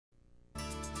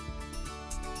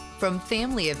From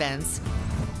family events,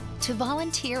 to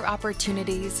volunteer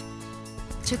opportunities,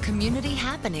 to community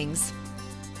happenings,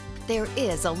 there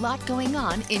is a lot going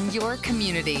on in your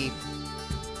community.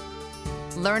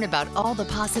 Learn about all the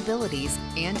possibilities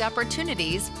and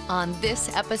opportunities on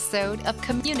this episode of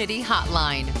Community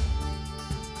Hotline.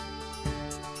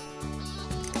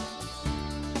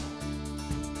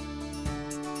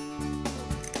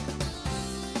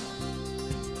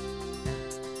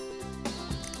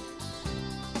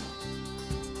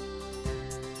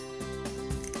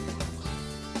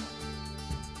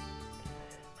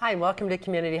 Hi, and welcome to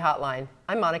Community Hotline.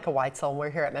 I'm Monica Weitzel, and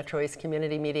we're here at MetroEast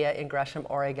Community Media in Gresham,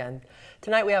 Oregon.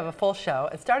 Tonight we have a full show,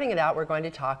 and starting it out, we're going to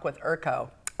talk with IRCO.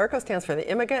 IRCO stands for the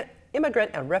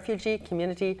Immigrant and Refugee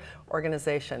Community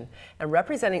Organization. And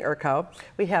representing IRCO,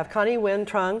 we have Connie Nguyen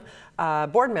Trung,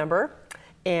 board member,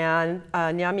 and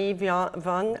Nhami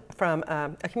Vung, from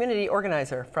a community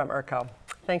organizer from IRCO.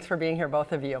 Thanks for being here,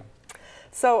 both of you.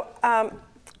 So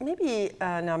maybe,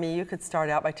 Nhami, you could start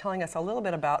out by telling us a little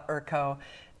bit about IRCO.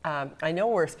 I know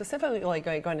we're specifically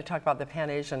going to talk about the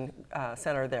Pan-Asian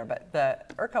Center there, but the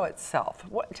IRCO itself,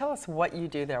 tell us what you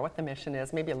do there, what the mission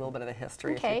is, maybe a little bit of the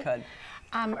history, if you could.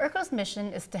 IRCO's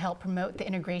mission is to help promote the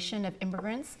integration of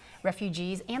immigrants,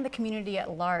 refugees, and the community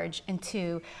at large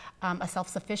into a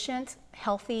self-sufficient,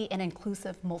 healthy, and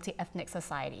inclusive multi-ethnic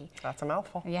society. That's a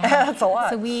mouthful. Yeah. That's a lot.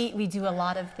 So we do a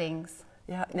lot of things.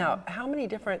 Yeah. Now, how many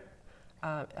different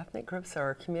ethnic groups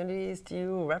or communities do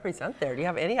you represent there? Do you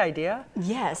have any idea?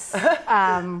 Yes,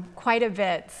 quite a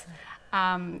bit.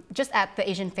 Just at the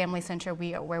Asian Family Center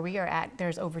where we are at,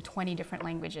 there's over 20 different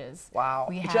languages. Wow.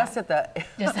 We have, just at the...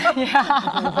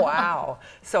 yeah. Wow.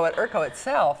 So at IRCO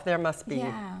itself, there must be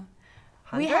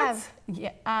hundreds? We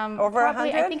have over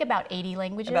 100? I think about 80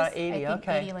 languages. About 80, I think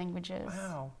okay. 80 languages.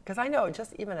 Wow. Because I know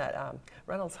just even at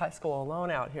Reynolds High School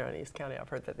alone out here in East County, I've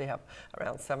heard that they have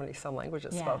around 70-some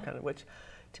languages spoken, which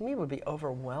to me would be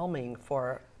overwhelming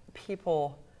for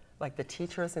people like the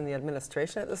teachers and the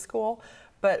administration at the school.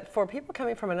 But for people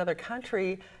coming from another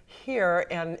country here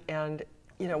and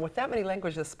you know, with that many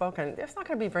languages spoken, there's not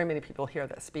going to be very many people here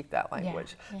that speak that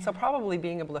language. So probably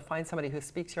being able to find somebody who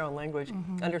speaks your own language,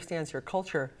 understands your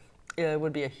culture,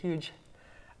 would be a huge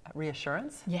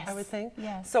reassurance, I would think.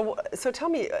 Yes. So tell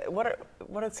me, what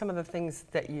are some of the things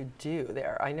that you do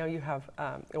there? I know you have,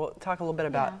 we'll talk a little bit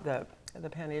about the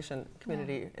Pan-Asian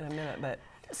community in a minute, but.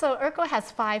 So IRCO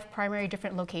has 5 primary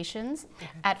different locations.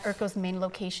 At IRCO's main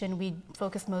location, we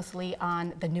focus mostly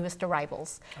on the newest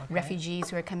arrivals, refugees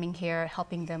who are coming here,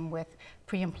 helping them with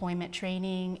pre-employment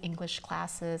training, English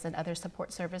classes, and other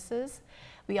support services.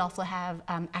 We also have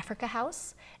Africa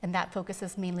House, and that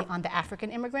focuses mainly on the African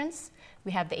immigrants.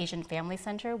 We have the Asian Family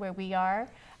Center, where we are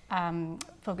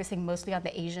focusing mostly on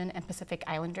the Asian and Pacific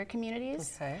Islander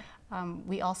communities.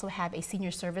 We also have a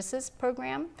senior services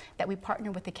program that we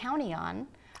partner with the county on.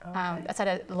 That's at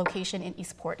a location in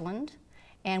East Portland.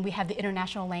 And we have the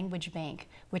International Language Bank,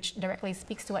 which directly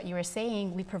speaks to what you were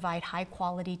saying. We provide high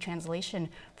quality translation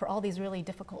for all these really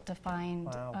difficult to find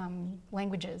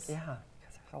languages. Yeah,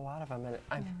 because there's a lot of them.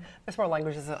 And there's more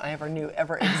languages than I ever knew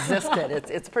ever existed.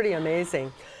 It's pretty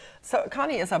amazing. So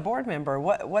Connie, as a board member,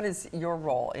 what is your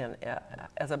role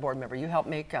as a board member? You help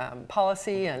make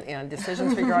policy and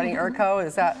decisions regarding IRCO?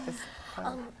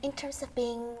 In terms of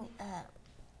being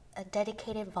a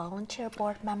dedicated volunteer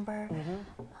board member,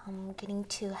 getting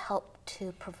to help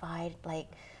to provide like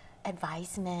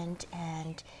advisement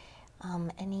and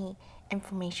any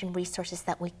information resources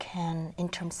that we can in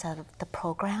terms of the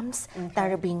programs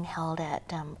that are being held at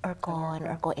IRCO and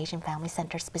IRCO Asian Family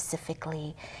Center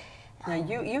specifically. Now,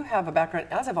 you have a background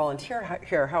as a volunteer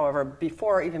here, however,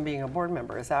 before even being a board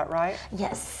member, is that right?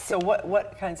 Yes. So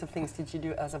what kinds of things did you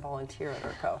do as a volunteer at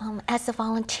IRCO? As a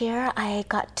volunteer, I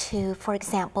got to, for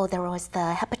example, there was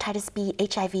the Hepatitis B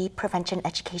HIV Prevention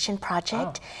Education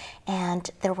Project, and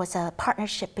there was a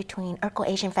partnership between IRCO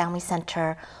Asian Family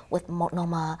Center with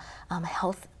Multnomah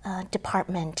Health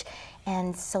Department.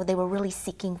 And so they were really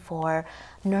seeking for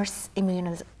nurse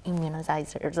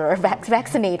immunizers or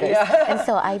vaccinators. And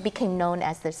so I became known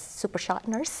as the super shot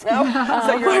nurse.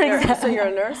 So you're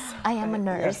a nurse? I am a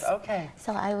nurse. Yes, okay.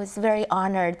 So I was very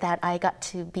honored that I got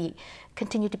to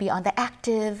continue to be on the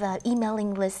active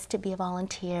emailing list to be a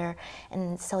volunteer.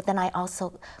 And so then I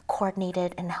also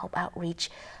coordinated and helped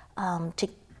outreach to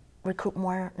recruit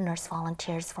more nurse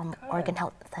volunteers from Oregon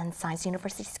Health and Science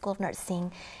University School of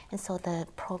Nursing. And so the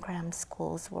program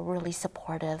schools were really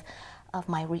supportive of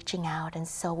my reaching out. And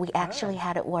so we actually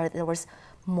had it where there was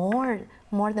more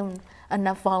than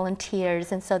enough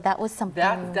volunteers. And so that was something.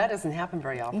 That doesn't happen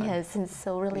very often. Yes, and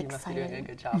so really you excited. You must be doing a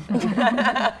good job.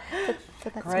 So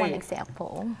that's one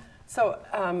example. So,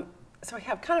 so we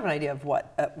have kind of an idea of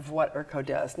what ERCO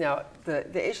does. Now,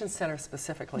 the Asian Center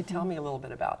specifically, tell me a little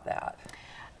bit about that.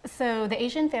 So the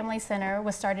Asian Family Center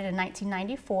was started in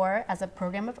 1994 as a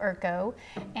program of ERCO,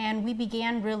 and we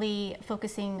began really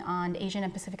focusing on Asian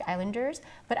and Pacific Islanders,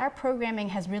 but our programming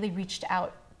has really reached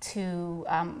out to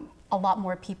a lot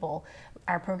more people.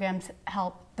 Our programs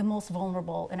help the most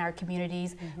vulnerable in our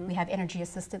communities. We have energy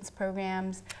assistance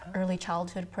programs, early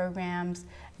childhood programs,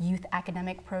 youth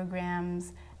academic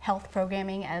programs, health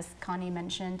programming, as Connie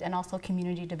mentioned, and also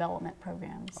community development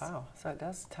programs. Wow, so it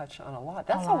does touch on a lot.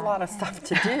 That's a lot of stuff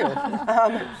to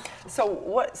do. So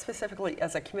what specifically,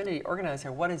 as a community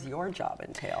organizer, what does your job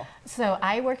entail? So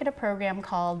I work at a program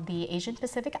called the Asian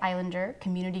Pacific Islander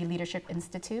Community Leadership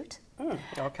Institute.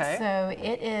 Okay. So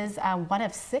it is one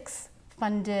of 6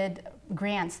 funded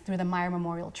grants through the Meyer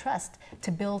Memorial Trust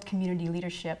to build community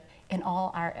leadership in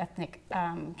all our ethnic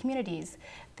communities.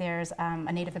 There's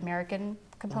a Native American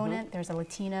component, there's a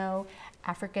Latino,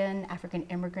 African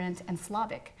immigrant, and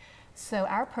Slavic. So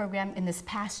our program in this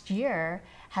past year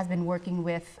has been working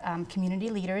with community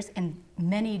leaders in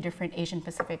many different Asian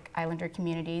Pacific Islander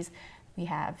communities. We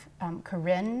have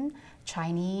Korean,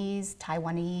 Chinese,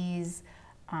 Taiwanese,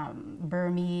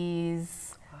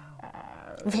 Burmese,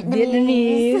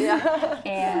 Vietnamese,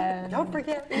 and don't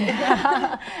forget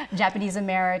Japanese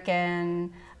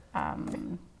American,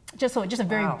 just a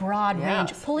very broad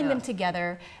range, pulling them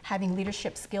together, having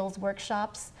leadership skills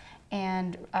workshops,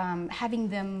 and having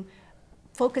them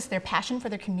focus their passion for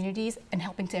their communities and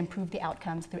helping to improve the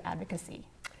outcomes through advocacy.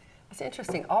 It's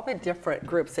interesting, all the different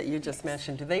groups that you just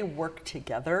mentioned, do they work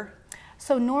together?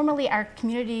 So normally our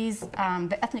communities,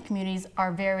 the ethnic communities,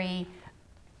 are very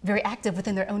active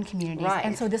within their own communities. Right.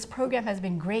 And so this program has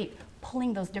been great,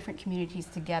 pulling those different communities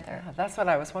together. Yeah, that's what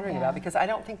I was wondering about, because I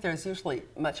don't think there's usually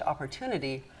much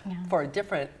opportunity for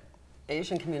different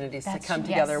Asian communities to come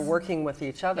together working with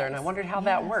each other. And I wondered how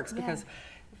that works, because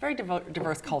very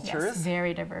diverse cultures. Yes,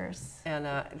 very diverse. And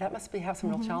that must have some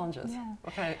real challenges. Yeah.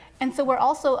 Okay. And so we're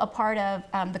also a part of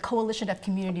the Coalition of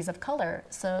Communities of Color.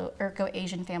 So ERCO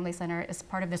Asian Family Center is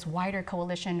part of this wider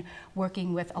coalition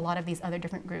working with a lot of these other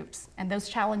different groups. And those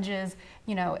challenges,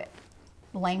 you know,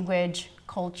 language,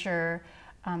 culture,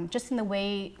 just in the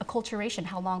way, acculturation,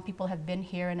 how long people have been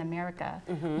here in America.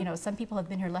 You know, some people have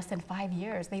been here less than 5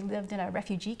 years. They lived in a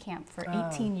refugee camp for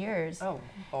 18 years. Oh,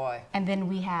 boy. And then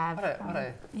we have...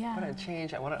 What a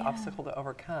change and what an obstacle to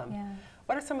overcome.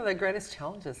 What are some of the greatest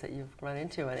challenges that you've run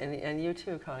into? And you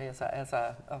too, Connie, as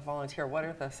a volunteer, what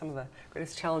are some of the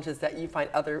greatest challenges that you find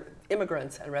other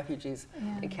immigrants and refugees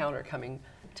encounter coming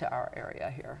to our area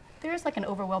here? There's like an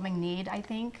overwhelming need, I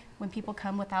think, when people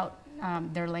come without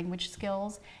their language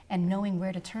skills and knowing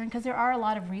where to turn, because there are a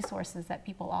lot of resources that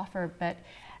people offer, but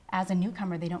as a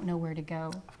newcomer, they don't know where to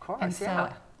go. Of course, and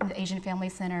so in the Asian Family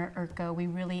Center, ERCO, we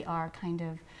really are kind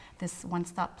of this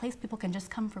one-stop place. People can just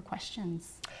come for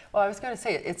questions. Well, I was going to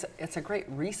say, it's a great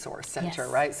resource center,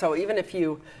 right? So even if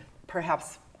you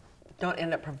perhaps don't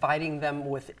end up providing them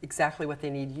with exactly what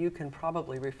they need, you can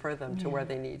probably refer them to where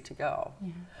they need to go.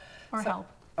 Or help.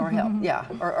 Or help,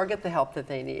 or get the help that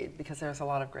they need, because there's a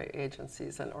lot of great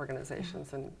agencies and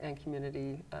organizations and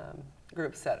community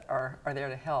groups that are there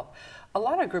to help. A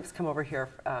lot of groups come over here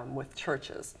with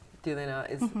churches, do they not?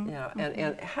 You know,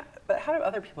 but how do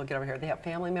other people get over here? They have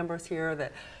family members here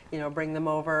that, you know, bring them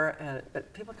over,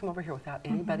 but people come over here without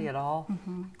anybody at all.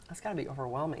 That's got to be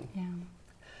overwhelming.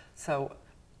 So,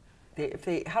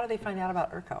 how do they find out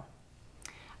about ERCO?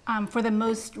 For the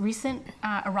most recent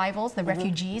arrivals, the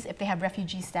refugees, if they have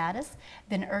refugee status,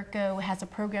 then ERCO has a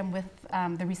program with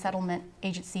the resettlement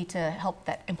agency to help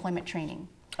that employment training.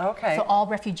 Okay. So all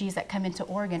refugees that come into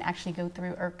Oregon actually go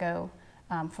through ERCO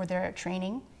for their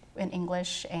training in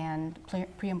English and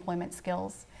pre-employment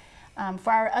skills.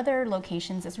 For our other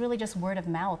locations, it's really just word of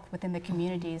mouth within the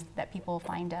communities that people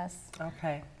find us.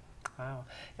 Okay. Wow.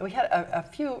 And we had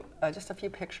just a few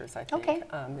pictures, I think. Okay.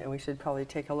 And we should probably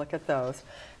take a look at those.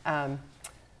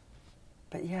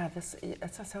 But yeah,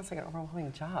 it sounds like an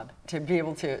overwhelming job to be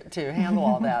able to handle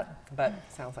all that. But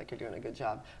it sounds like you're doing a good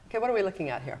job. Okay, what are we looking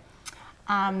at here?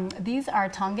 These are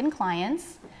Tongan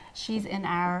clients. She's in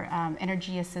our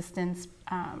energy assistance,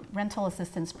 rental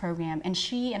assistance program, and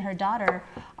she and her daughter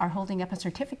are holding up a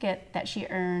certificate that she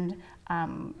earned,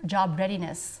 job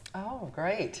readiness. Oh,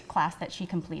 great. Class that she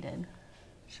completed.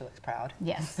 She looks proud.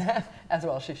 Yes. As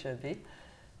well she should be.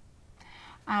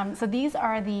 So these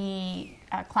are the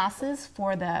classes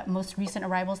for the most recent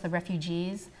arrivals, the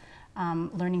refugees,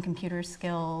 learning computer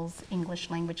skills, English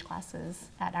language classes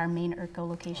at our main ERCO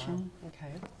location. Wow.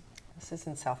 Okay. This is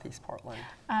in Southeast Portland.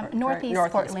 Northeast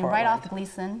Portland, right off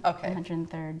Gleason, okay.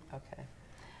 103rd. Okay.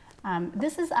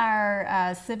 This is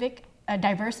our civic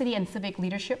diversity and civic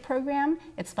leadership program.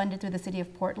 It's funded through the City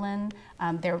of Portland.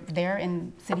 They're there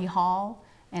in City Hall,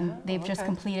 and they've just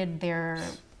completed their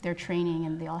training,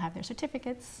 and they all have their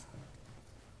certificates.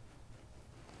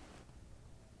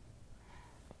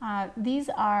 These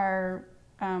are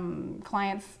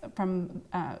clients from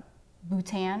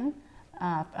Bhutan,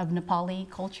 of Nepali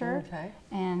culture,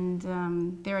 and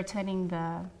they're attending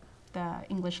the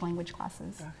English language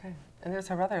classes. Okay, and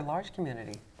there's a rather large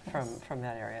community from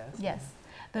that area. Yes,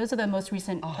 those are the most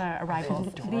recent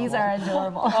arrivals. These are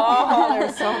adorable. Oh,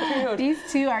 they're so cute. These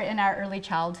two are in our early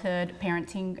childhood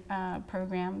parenting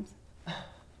programs. They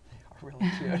are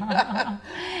really cute.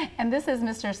 And this is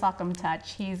Mr. Sakam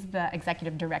Touch. He's the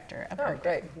executive director of ERCO.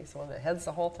 Great. He's the one that heads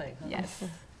the whole thing. Huh? Yes.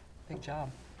 Big job.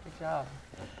 Big job.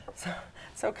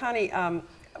 So Connie,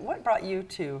 what brought you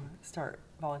to start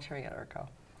volunteering at ERCO?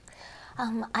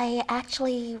 I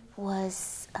actually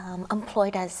was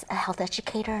employed as a health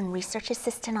educator and research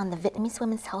assistant on the Vietnamese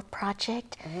Women's Health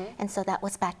Project, and so that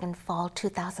was back in fall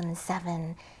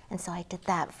 2007, and so I did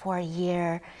that for a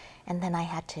year, and then I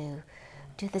had to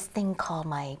do this thing called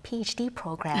my PhD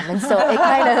program, and so it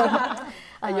kind of...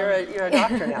 You're a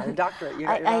doctor now, a doctorate.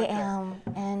 I am,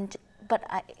 but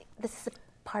this is the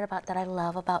part about that I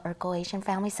love about ERCO Asian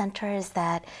Family Center is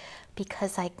that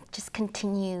because I just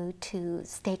continue to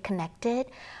stay connected,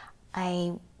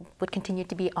 I would continue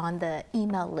to be on the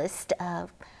email list of,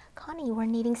 Connie, we're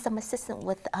needing some assistance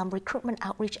with recruitment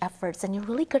outreach efforts, and you're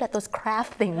really good at those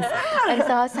craft things. And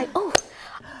so I was like, oh,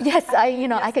 yes,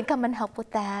 I could come and help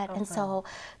with that. And so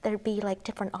there'd be like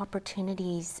different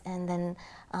opportunities, and then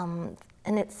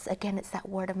and it's that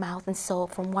word of mouth. And so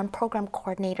from one program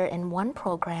coordinator in one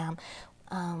program,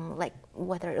 like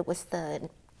whether it was the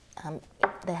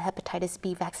hepatitis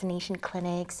B vaccination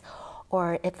clinics,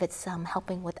 or if it's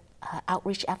helping with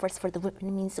outreach efforts for the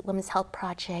Vietnamese Women's Health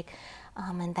Project,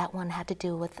 and that one had to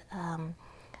do with,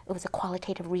 it was a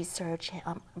qualitative research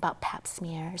about pap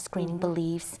smear, screening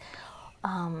beliefs,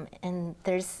 and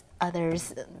there's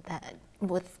others that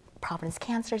with Providence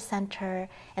Cancer Center,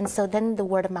 and so then the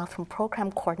word of mouth from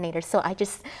program coordinators. So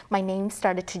my name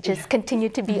started to just continue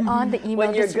to be on the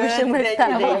email distribution list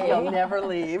that way. You'll never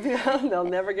leave. They'll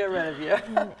never get rid of you.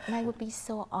 And I would be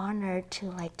so honored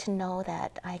to know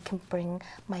that I can bring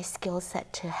my skill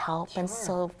set to help. And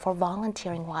so for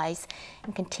volunteering wise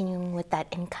and continuing with that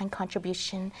in-kind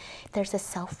contribution, there's a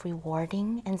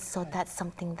self-rewarding, and so that's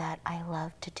something that I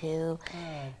love to do.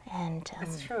 And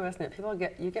it's true, isn't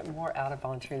it? You get more out of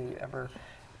volunteering than you ever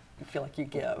feel like you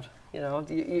give.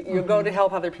 You go to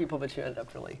help other people, but you end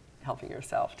up really helping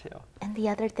yourself too. And the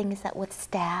other thing is that with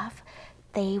staff,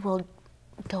 they will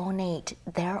donate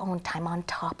their own time on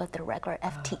top of the regular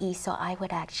FTE, so I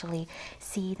would actually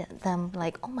see them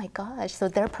like, oh my gosh, so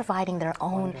they're providing their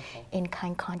own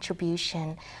in-kind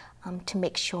contribution to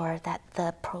make sure that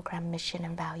the program mission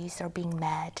and values are being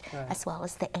met, as well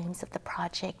as the aims of the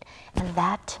project. And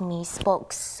that to me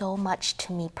spoke so much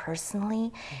to me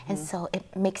personally, and so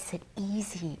it makes it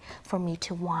easy for me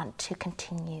to want to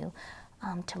continue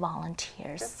to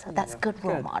volunteer. So that's good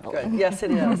role modeling. Good. Yes,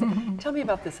 it is. Tell me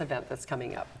about this event that's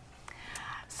coming up.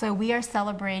 So we are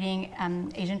celebrating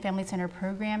Asian Family Center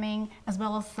programming, as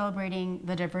well as celebrating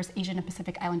the diverse Asian and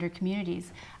Pacific Islander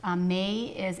communities.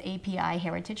 May is API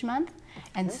Heritage Month,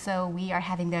 and so we are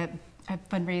having the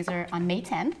fundraiser on May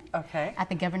 10th at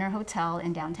the Governor Hotel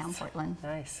in downtown Portland.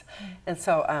 Nice. And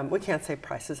so we can't say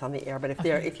prices on the air, but if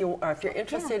you're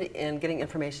interested in getting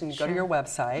information, go to your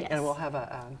website, and we'll have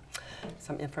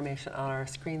some information on our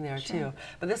screen there too.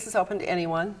 But this is open to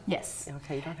anyone? Yes.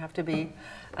 Okay, you don't have to be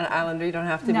an Islander, you don't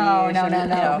have to be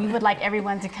No. We would like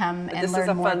everyone to come and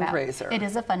learn more about it. This is a fundraiser. It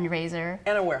is a fundraiser.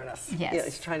 And awareness. Yes.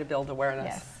 It's trying to build awareness.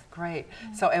 Yes. Great.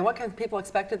 So, and what can people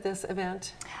expect at this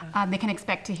event? They can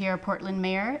expect to hear Portland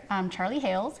Mayor Charlie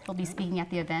Hales. He'll be speaking at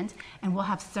the event, and we'll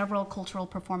have several cultural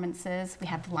performances. We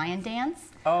have the lion dance,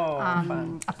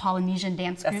 fun. a Polynesian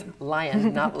dance group. That's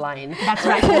lion, not line. That's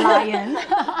right, lion.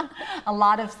 A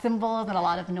lot of cymbals and a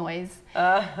lot of noise.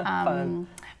 Fun.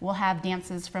 We'll have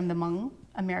dances from the Hmong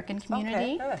American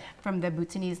community, from the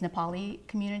Bhutanese Nepali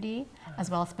community, as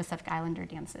well as Pacific Islander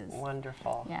dances.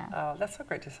 Wonderful. Yeah. Oh, that's so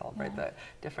great to celebrate the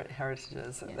different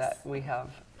heritages that we have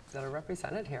that are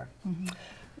represented here.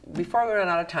 Before we run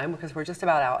out of time, because we're just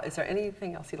about out, is there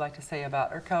anything else you'd like to say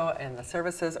about ERCO and the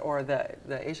services or the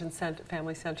Asian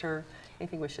Family Center?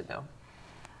 Anything we should know?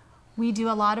 We do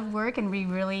a lot of work, and we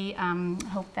really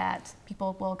hope that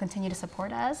people will continue to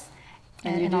support us.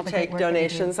 And you all do the great take work that we do.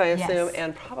 donations, I assume, Yes.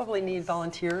 and probably need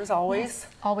volunteers always. Yes.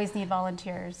 Always need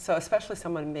volunteers. So especially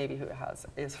someone maybe who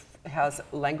has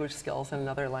language skills in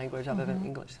another language other than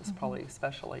English is probably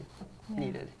especially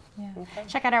needed. Yeah. Okay.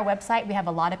 Check out our website. We have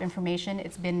a lot of information.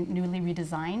 It's been newly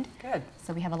redesigned. Good.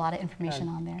 So we have a lot of information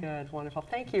on there. Good, wonderful.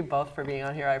 Thank you both for being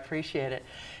on here. I appreciate it.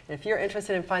 If you're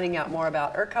interested in finding out more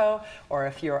about ERCO, or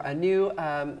if you're a new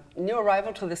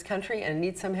arrival to this country and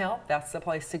need some help, that's the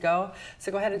place to go.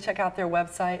 So go ahead and check out their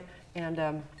website, and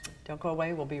don't go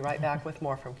away. We'll be right back with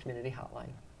more from Community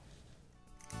Hotline.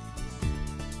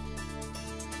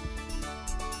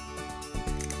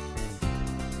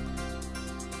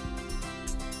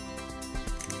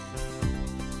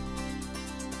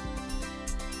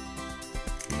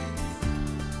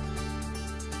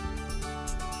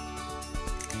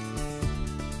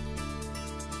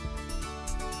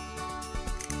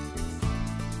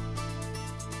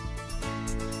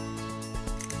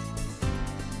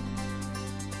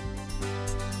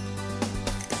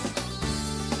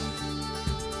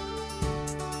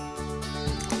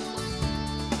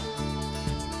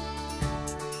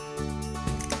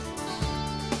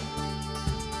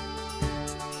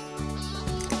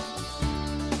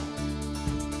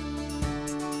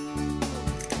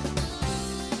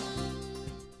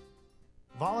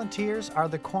 Volunteers are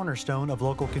the cornerstone of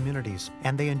local communities,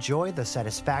 and they enjoy the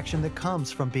satisfaction that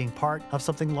comes from being part of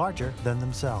something larger than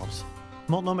themselves.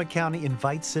 Multnomah County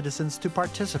invites citizens to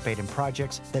participate in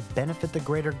projects that benefit the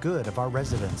greater good of our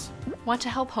residents. Want to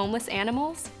help homeless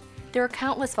animals? There are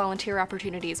countless volunteer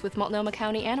opportunities with Multnomah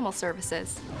County Animal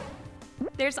Services.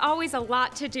 There's always a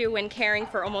lot to do when caring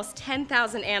for almost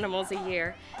 10,000 animals a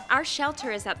year. Our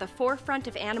shelter is at the forefront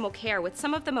of animal care with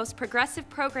some of the most progressive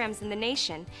programs in the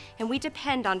nation, and we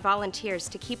depend on volunteers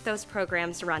to keep those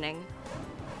programs running.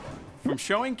 From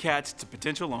showing cats to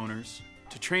potential owners,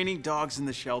 to training dogs in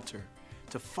the shelter,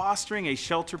 to fostering a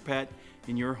shelter pet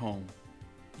in your home,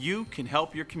 you can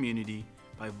help your community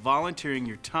by volunteering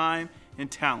your time and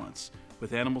talents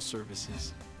with Animal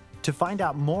Services. To find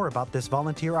out more about this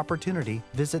volunteer opportunity,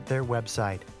 visit their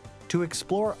website. To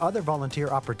explore other volunteer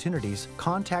opportunities,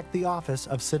 contact the Office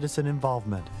of Citizen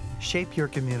Involvement. Shape your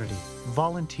community.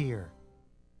 Volunteer.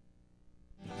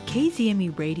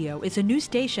 KZME Radio is a new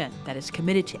station that is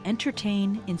committed to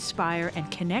entertain, inspire, and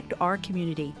connect our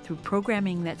community through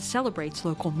programming that celebrates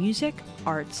local music,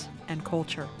 arts, and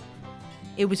culture.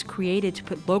 It was created to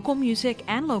put local music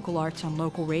and local arts on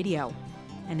local radio,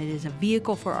 and it is a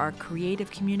vehicle for our creative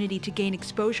community to gain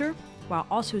exposure while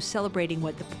also celebrating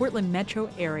what the Portland metro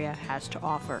area has to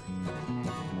offer.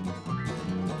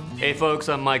 Hey folks,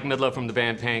 I'm Mike Midlow from the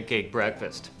band Pancake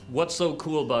Breakfast. What's so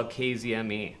cool about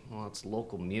KZME? Well, it's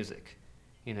local music.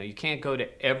 You know, you can't go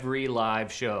to every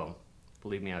live show.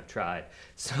 Believe me, I've tried.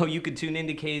 So you could tune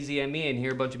into KZME and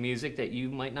hear a bunch of music that you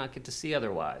might not get to see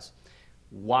otherwise.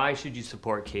 Why should you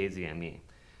support KZME?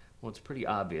 Well, it's pretty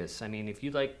obvious. I mean, if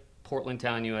you like Portland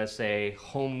Town, USA,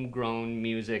 homegrown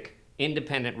music,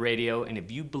 independent radio, and if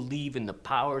you believe in the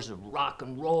powers of rock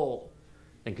and roll,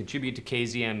 then contribute to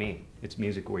KZME. It's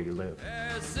music where you live.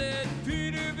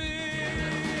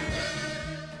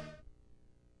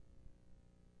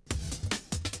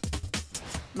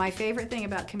 My favorite thing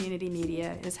about community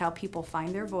media is how people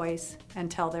find their voice and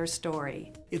tell their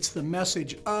story. It's the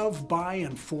message of, by,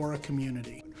 and for a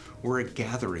community. We're a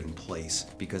gathering place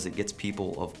because it gets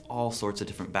people of all sorts of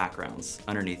different backgrounds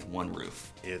underneath one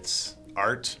roof. It's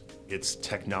art, it's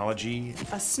technology.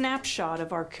 A snapshot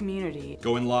of our community.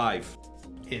 Going live.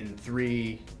 In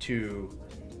 3, 2,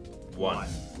 1.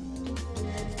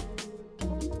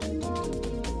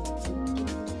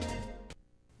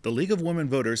 The League of Women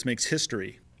Voters makes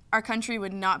history. Our country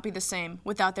would not be the same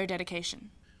without their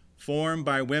dedication. Formed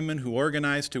by women who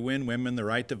organized to win women the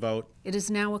right to vote. It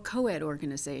is now a co-ed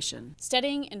organization.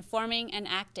 Studying, informing, and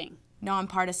acting.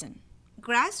 Nonpartisan.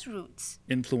 Grassroots.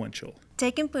 Influential.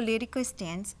 Taking political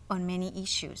stands on many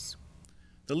issues.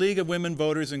 The League of Women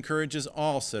Voters encourages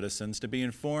all citizens to be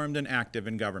informed and active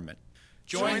in government.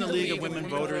 Join the League of Women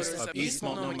Voters of East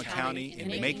Multnomah County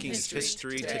in making its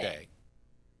history today.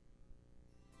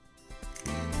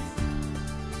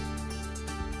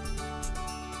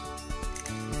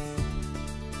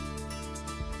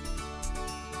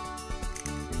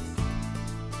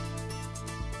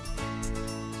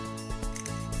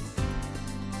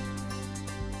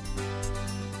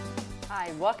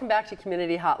 Hi, welcome back to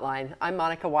Community Hotline. I'm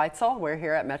Monica Weitzel. We're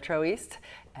here at MetroEast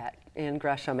in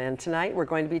Gresham, and tonight we're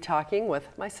going to be talking with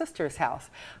My Sister's House.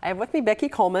 I have with me Becky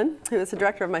Coleman, who is the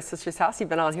director of My Sister's House. You've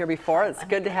been on here before. It's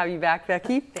good to have you back,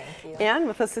 Becky. Thank you. And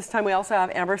with us this time we also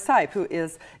have Amber Sipe, who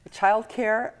is a child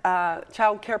care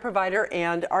provider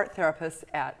and art therapist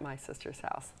at My Sister's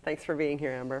House. Thanks for being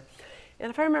here, Amber. And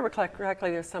if I remember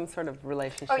correctly, there's some sort of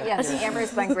relationship. Oh yes,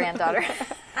 Amber's my granddaughter.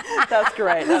 That's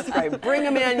great. That's great. Bring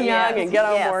them in young and get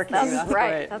them working. That's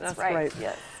right. Great. That's right.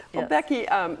 Yes. Well, Becky,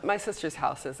 My Sister's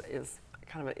House is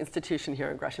kind of an institution here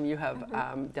in Gresham. You have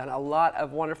done a lot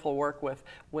of wonderful work with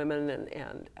women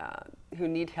and who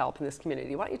need help in this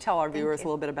community. Why don't you tell our viewers a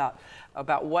little bit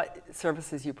about what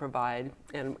services you provide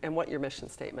and what your mission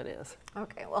statement is?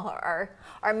 Okay, well,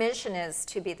 our mission is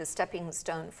to be the stepping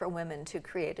stone for women to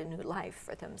create a new life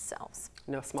for themselves.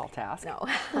 No small task. No.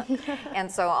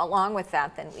 And so along with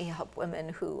that, then we help women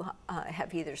who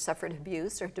have either suffered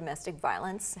abuse or domestic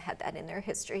violence, had that in their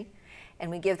history, and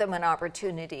we give them an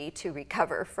opportunity to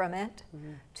recover from it,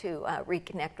 to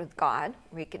reconnect with God,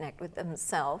 reconnect with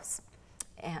themselves,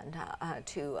 and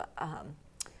to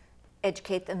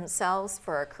educate themselves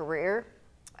for a career,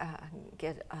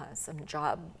 get some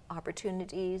job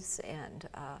opportunities, and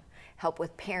help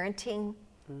with parenting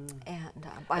and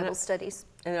Bible studies.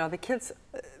 And are the kids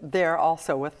there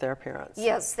also with their parents?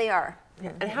 Yes, they are.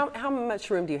 Yeah. And how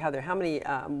much room do you have there? How many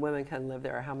women can live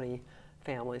there? How many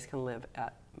families can live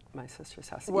at My Sister's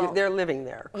House? Well, they're living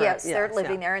there, correct? Yes, they're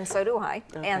living there, and so do I,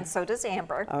 Okay. and so does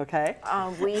Amber. Okay.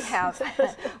 We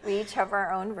each have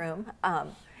our own room,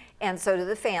 and so do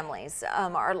the families.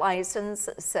 Our license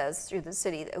says through the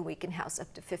city that we can house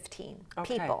up to 15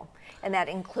 people, and that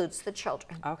includes the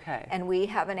children. Okay. And we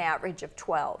have an average of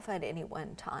 12 at any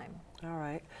one time. All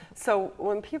right. So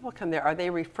when people come there, are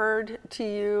they referred to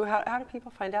you? How do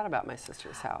people find out about My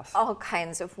Sister's House? All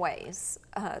kinds of ways,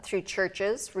 through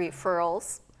churches,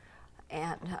 referrals,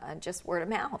 and just word of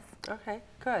mouth. Okay,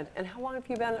 good. And how long have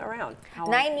you been around?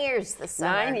 9 years this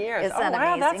summer. 9 years. Isn't that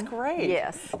wow, amazing? that's great.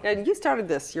 Yes. And you started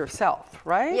this yourself,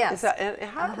 right? Yes.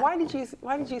 Why did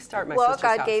you start My Sister's House?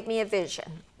 Well, God gave me a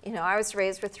vision. You know, I was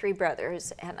raised with 3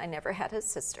 brothers, and I never had a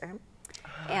sister.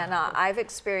 And I've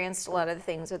experienced a lot of the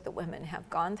things that the women have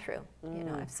gone through. You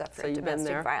know, I've suffered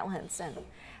domestic violence, and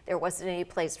there wasn't any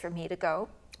place for me to go.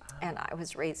 And I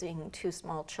was raising 2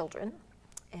 small children,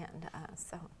 and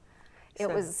so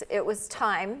it was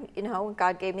time. You know,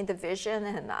 God gave me the vision,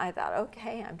 and I thought,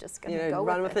 okay, I'm just going to go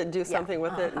run with with it, do something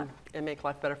with it, and make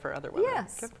life better for other women.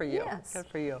 Yes. Good for you. Yes. Good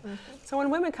for you. So when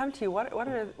women come to you, what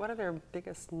are their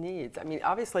biggest needs? I mean,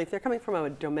 obviously, if they're coming from a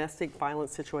domestic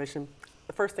violence situation,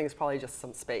 the first thing is probably just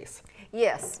some space.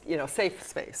 Yes. You know, safe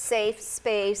space. Safe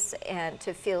space, and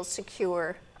to feel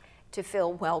secure, to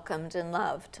feel welcomed and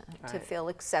loved, to feel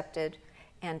accepted,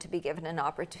 and to be given an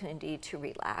opportunity to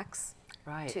relax.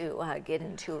 Right. To get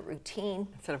into a routine.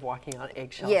 Instead of walking on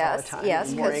eggshells all the time.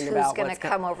 Yes, because who's going to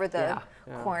come over the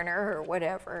Yeah. corner or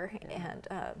whatever. And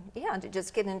to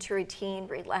just get into routine,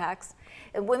 relax.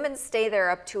 And women stay there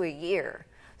up to a year.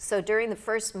 So during the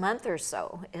first month or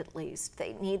so, at least,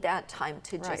 they need that time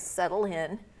to just settle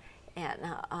in and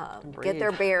get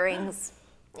their bearings.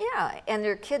 Yeah, and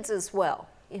their kids as well,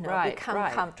 you know,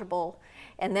 become comfortable.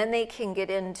 And then they can get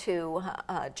into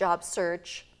job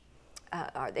search.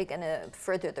 Are they going to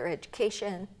further their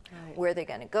education? Where are they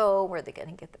going to go? Where are they going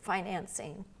to get the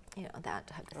financing? You know, that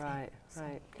type of thing.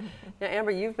 Right. Now, Amber,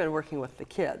 you've been working with the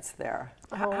kids there.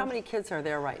 How many kids are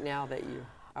there right now that you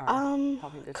are helping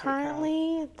to take care of?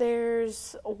 Currently,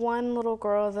 there's one little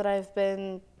girl that I've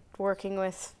been working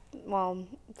with, well,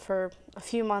 for a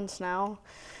few months now.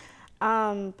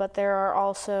 But there are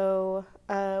also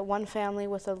one family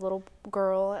with a little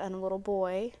girl and a little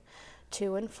boy,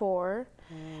 2 and 4.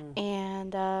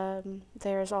 And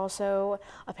there's also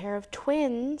a pair of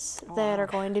twins that are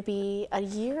going to be a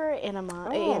year in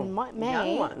May.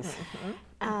 Young ones.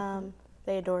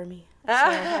 They adore me. So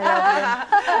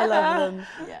I love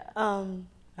them.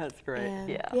 That's great.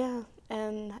 And,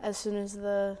 and as soon as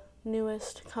the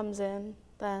newest comes in,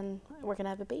 then we're gonna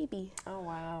have a baby. Oh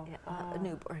wow! A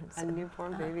newborn. A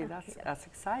newborn baby. That's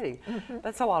exciting.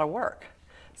 That's a lot of work.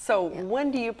 So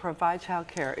when do you provide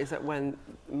childcare? Is it when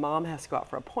mom has to go out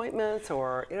for appointments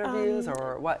or interviews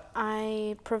or what?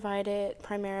 I provide it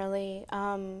primarily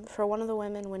for one of the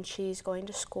women when she's going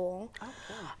to school.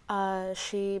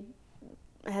 She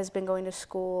has been going to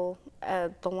school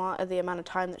the amount of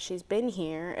time that she's been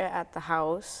here at the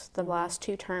house. The last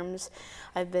 2 terms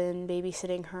I've been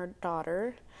babysitting her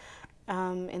daughter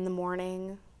in the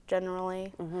morning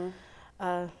generally.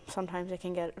 Sometimes it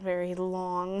can get very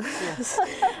long,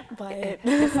 but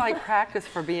it's like practice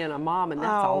for being a mom, and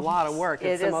that's a lot of work.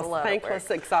 It's the most thankless,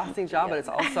 exhausting job, but it's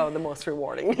also the most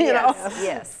rewarding. You know?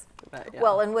 Yes. But,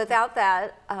 well, and without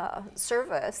that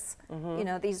service, you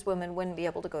know, these women wouldn't be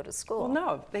able to go to school. Well,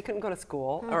 no, they couldn't go to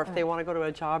school, or if they want to go to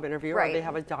a job interview, or they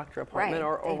have a doctor appointment,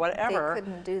 or whatever. They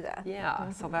couldn't do that.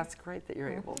 Yeah, so that's great that you're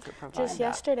able to provide Just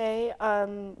yesterday,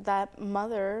 that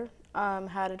mother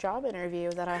had a job interview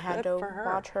that I had to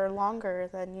watch her longer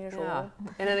than usual. Yeah.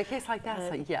 And in a case like that,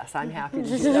 it's like, yes, I'm happy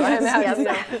to do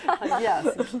that.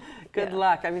 Yes. Good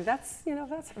luck. I mean, that's, you know,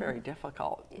 that's very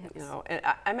difficult. You know, and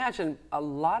I imagine a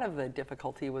lot of the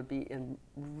difficulty would be in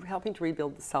helping to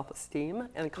rebuild the self-esteem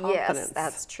and confidence. Yes,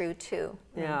 that's true too.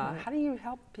 Yeah. How do you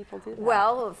help people do that?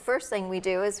 Well, the first thing we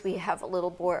do is we have a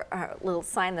little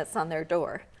sign that's on their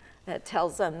door that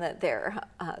tells them that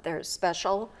they're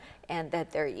special, and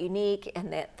that they're unique,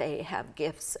 and that they have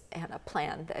gifts and a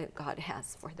plan that God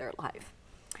has for their life.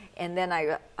 And then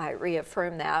I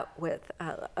reaffirm that with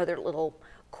other little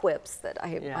quips that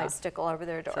I stick all over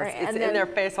their door. So it's in their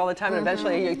face all the time, and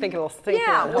eventually you think it'll sink in.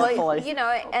 Well, hopefully. you know,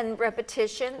 and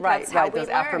repetition. Right, that's how we those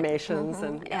learn. affirmations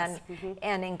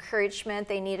and encouragement.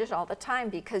 They need it all the time,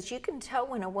 because you can tell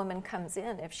when a woman comes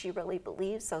in if she really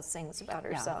believes those things about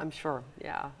herself. Yeah, I'm sure.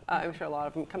 Yeah, I'm sure a lot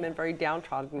of them come in very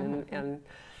downtrodden and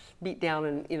beat down,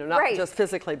 and you know, not just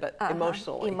physically, but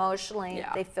emotionally. Emotionally,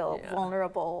 they feel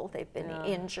vulnerable. They've been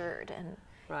injured, and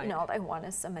you know, all they want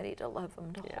is somebody to love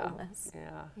them to wholeness.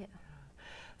 Yeah.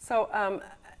 So,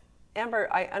 Amber,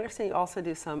 I understand you also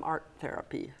do some art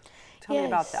therapy. Tell me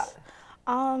about that.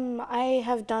 I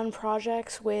have done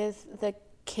projects with the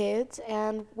kids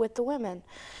and with the women.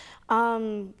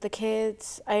 The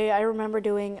kids, I remember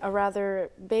doing a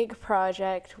rather big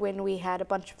project when we had a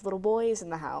bunch of little boys in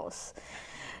the house.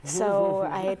 So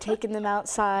I had taken them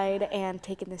outside and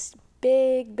taken this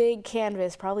big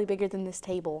canvas, probably bigger than this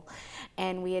table,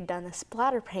 and we had done a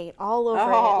splatter paint all over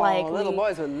it. Like little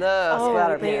boys would love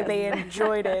splatter paint. They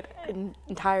enjoyed it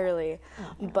entirely.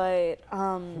 But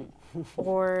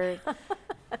or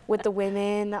with the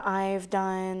women, I've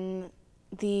done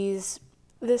this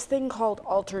thing called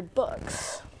altered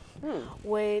books,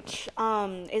 which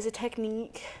is a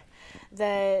technique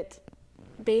that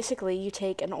basically you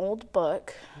take an old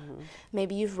book,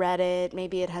 maybe you've read it,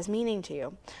 maybe it has meaning to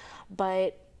you,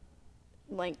 but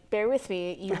like, bear with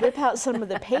me, you rip out some of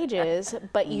the pages,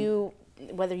 but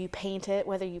whether you paint it,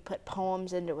 whether you put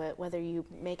poems into it, whether you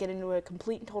make it into a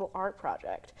complete and total art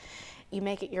project, you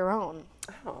make it your own.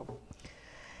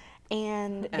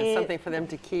 And something for them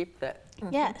to keep that.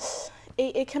 Yes.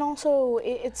 It can also,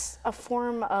 it's a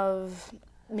form of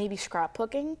maybe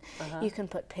scrapbooking. You can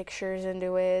put pictures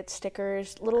into it,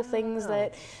 stickers, little things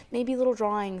that, maybe little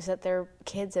drawings that their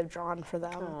kids have drawn for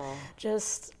them.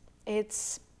 Just,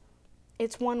 it's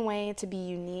one way to be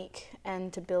unique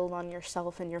and to build on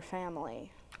yourself and your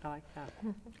family. I like that.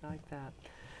 I like that.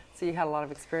 So you had a lot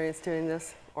of experience doing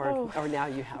this, or now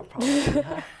you have probably.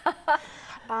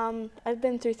 I've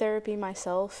been through therapy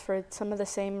myself for some of the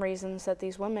same reasons that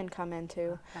these women come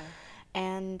into.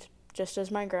 And just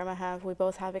as my grandma have, we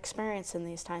both have experience in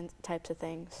these types of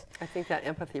things. I think that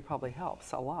empathy probably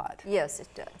helps a lot. Yes, it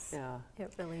does. Yeah.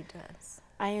 It really does.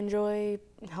 I enjoy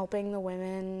helping the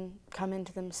women come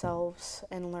into themselves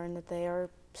and learn that they are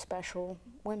special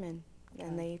women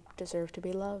and they deserve to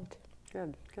be loved.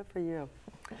 Good for you.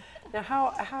 Now,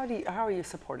 how are you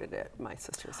supported at My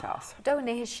Sister's House?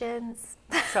 Donations.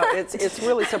 So it's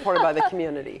really supported by the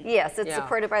community. Yes, it's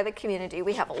supported by the community.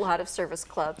 We have a lot of service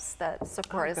clubs that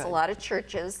support us, a lot of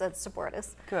churches that support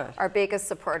us. Good. Our biggest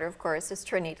supporter, of course, is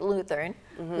Trinity Lutheran,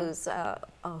 who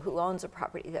owns a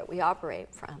property that we operate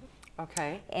from.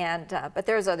 Okay. And but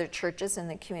there's other churches in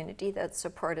the community that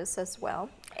support us as well,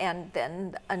 and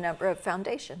then a number of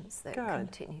foundations that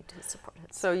continue to support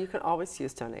us. So you can always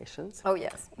use donations. Oh,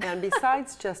 yes. And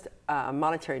besides just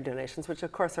monetary donations, which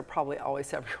of course are probably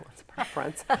always everyone's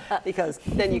preference, because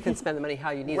then you can spend the money how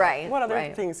you need it. What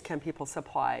other things can people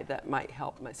supply that might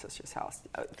help My Sister's House?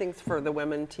 Things for the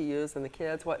women to use and the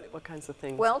kids? What kinds of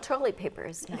things? Well, toilet paper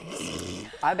is nice.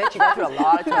 I bet you go through a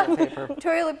lot of toilet paper.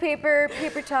 Toilet paper,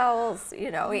 paper towels,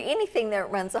 you know, anything that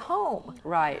runs a home.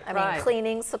 Right. I mean,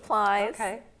 cleaning supplies.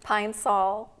 Okay. Pine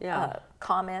Sol,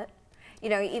 Comet, you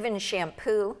know, even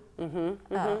shampoo, any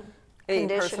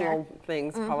conditioner, personal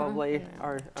things probably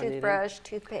are toothbrush, needed.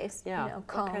 Toothpaste, you know,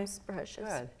 combs, brushes.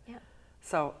 Good. Yeah.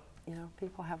 So, you know,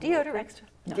 people have deodorant. Extra.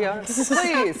 Deodorant.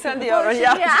 Please send deodorant.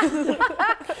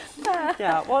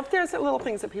 Yeah. Well, if there's little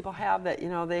things that people have that, you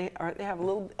know, they have a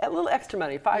little extra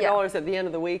money, $5 at the end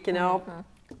of the week, you know.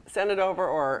 send it over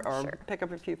or Sure. pick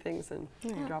up a few things and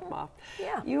drop them off.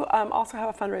 Yeah. You also have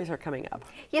a fundraiser coming up.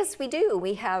 Yes, we do.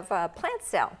 We have a plant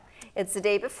sale. It's the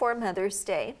day before Mother's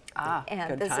Day. And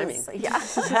good this timing. Is,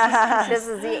 this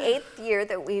is the 8th year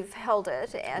that we've held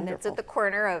it, and it's at the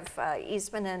corner of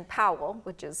Eastman and Powell,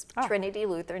 which is Trinity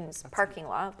Lutheran's parking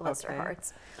lot. Bless their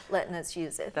hearts, letting us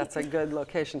use it. That's a good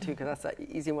location too, because that's an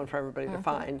easy one for everybody to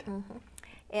find.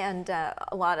 And a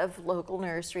lot of local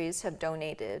nurseries have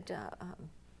donated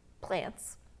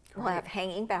plants. We'll have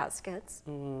hanging baskets.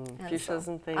 Fuchsias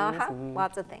and things.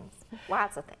 Lots of things.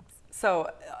 Lots of things. So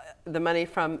the money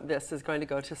from this is going to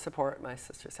go to support My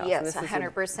Sister's House. Yes,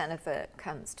 100% of it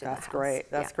comes to the house. That's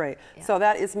great. That's great. Yeah. So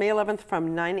that is May 11th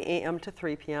from 9 a.m. to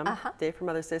 3 p.m. Day for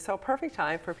Mother's Day. So perfect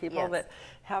time for people that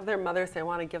have their mothers. They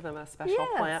want to give them a special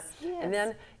plant. And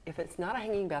then if it's not a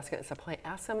hanging basket, it's a plant.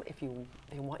 Ask them if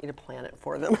they want you to plant it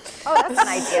for them. Oh, that's an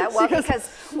idea. Well, because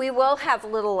we will have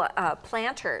little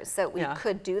planters that we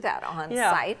could do that on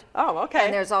site. Oh, okay.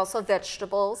 And there's also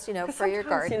vegetables, you know, for your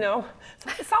garden. You know,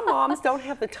 some moms don't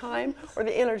have the time or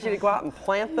the energy to go out and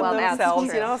plant them themselves. That's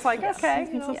true. You know, it's like, okay,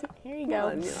 you know, here you go.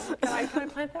 You know, can I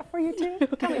plant that for you too?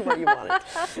 Tell me where you want it.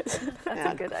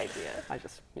 That's a good idea. I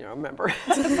just, remember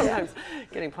sometimes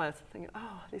getting plants and thinking,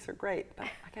 oh, these are great, but I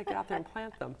gotta get out there and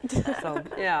plant them. So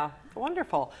yeah,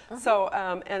 wonderful. So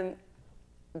and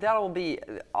that'll be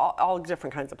all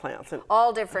different kinds of plants. And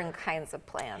all different kinds of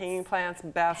plants. Hanging plants,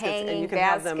 baskets, hanging and you can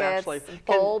baskets, have them actually.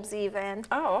 Bulbs even.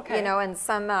 Oh, okay. You know, and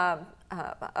some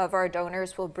of our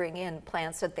donors will bring in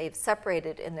plants that they've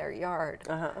separated in their yard.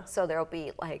 So there'll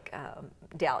be like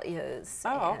dahlias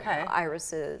and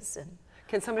irises and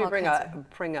can somebody bring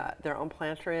their own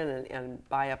planter in and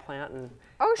buy a plant and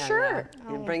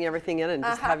and bring everything in and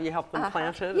just have you help them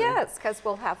plant it? Yes, because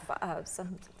we'll have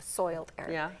some soiled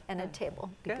area and a table.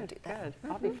 You can do that. Good.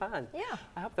 That'll be fun. Yeah.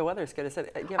 I hope the weather's good. Do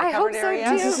you have a covered area? I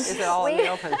hope so too. Is it all in the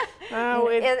open?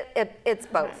 It's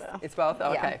both. It's both?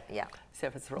 Okay. Yeah. See,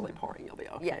 if it's really pouring, you'll be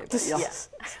okay. Yeah. But Yes.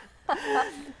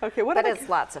 Okay, but it's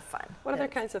lots of fun. What other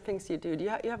kinds of things do you do? Do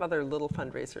you have other little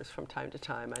fundraisers from time to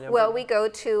time? I know. Well, we go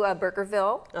to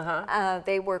Burgerville.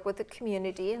 They work with the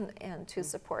community and to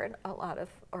support a lot of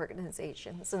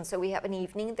organizations. And so we have an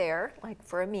evening there, like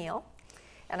for a meal.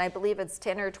 And I believe it's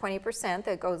 10 or 20%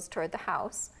 that goes toward the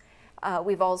house.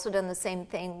 We've also done the same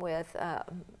thing with the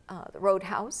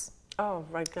Roadhouse. Oh,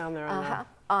 right down there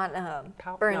on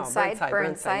Burnside.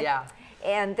 Burnside, yeah.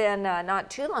 And then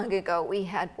not too long ago, we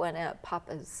had one at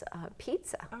Papa's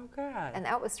Pizza. Oh, good. And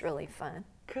that was really fun.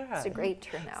 Good. It's a great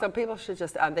turnout. So people should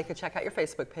just, they could check out your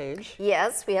Facebook page.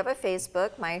 Yes, we have a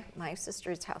Facebook. My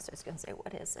sister's house, I was going to say,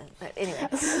 what is it? But anyway.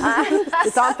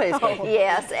 It's on Facebook.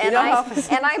 Yes, and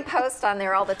I post on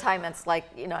there all the time. It's like,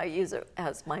 I use it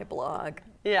as my blog.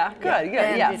 Yeah, good.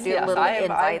 And yes, do little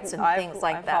invites and things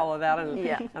like that. I follow that,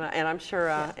 and I'm sure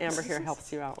Amber here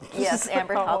helps you out. Yes,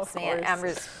 Amber helps me.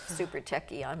 Amber's super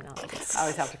techie. I'm not. I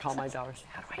always have to call my daughters.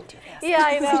 How do I do this? Yeah,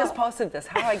 I know. I just posted this.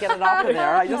 How do I get it off of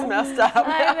there? I just messed up.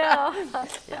 I know.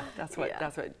 Yeah, that's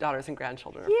what daughters and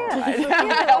grandchildren are for,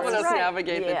 right? Helping us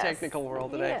navigate the technical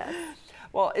world today. Yes.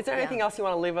 Well, is there anything else you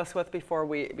want to leave us with before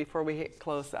we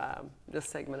close this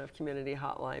segment of Community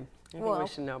Hotline? Anything we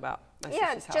should know about My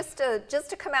Sister's House? just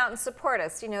to come out and support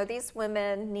us. These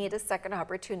women need a second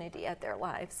opportunity at their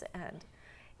lives,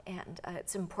 and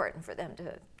it's important for them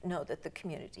to know that the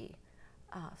community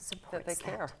supports that they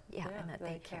care. Yeah, and that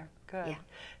they care. Good. Yeah.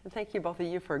 And thank you, both of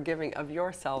you, for giving of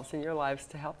yourselves and your lives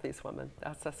to help these women.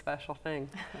 That's a special thing.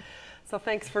 So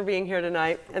thanks for being here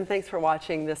tonight, and thanks for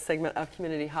watching this segment of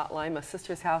Community Hotline. My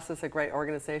Sister's House is a great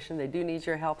organization. They do need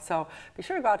your help, so be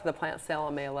sure to go out to the plant sale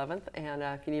on May 11th, and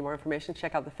if you need more information,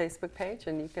 check out the Facebook page,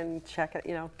 and you can check it,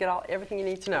 get everything you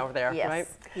need to know there, right?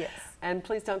 Yes. And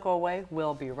please don't go away.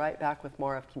 We'll be right back with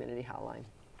more of Community Hotline.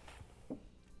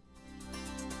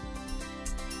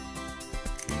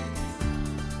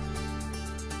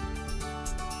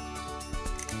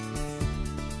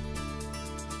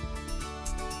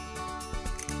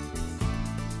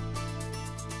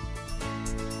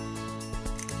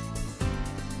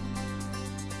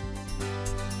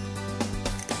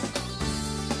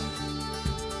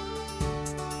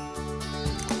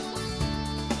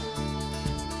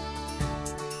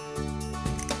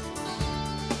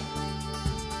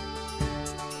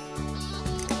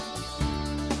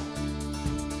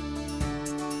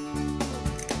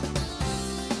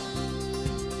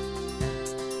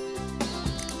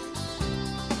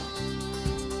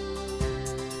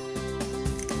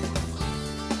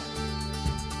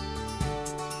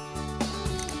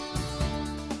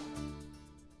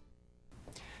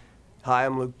 Hi,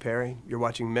 I'm Luke Perry. You're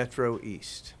watching Metro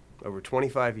East. Over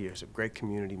 25 years of great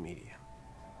community media.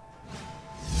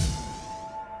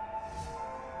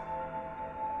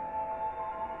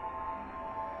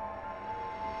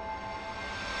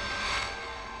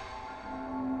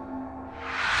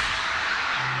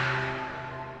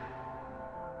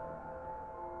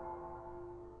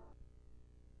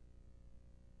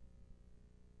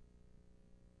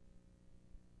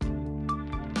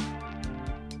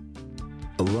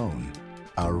 Alone,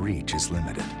 our reach is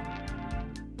limited.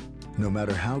 No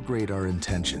matter how great our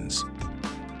intentions,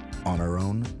 on our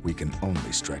own, we can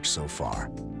only stretch so far.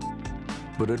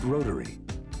 But at Rotary,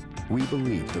 we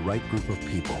believe the right group of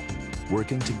people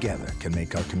working together can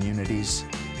make our communities,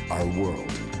 our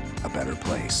world, a better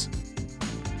place.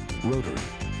 Rotary,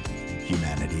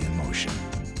 humanity in motion.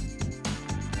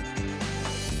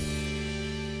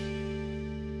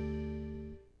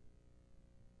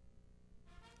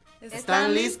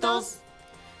 ¿Están listos?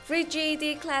 Free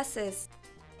GED classes.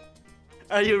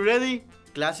 Are you ready?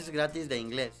 Clases gratis de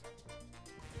inglés.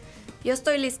 Yo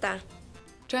estoy lista.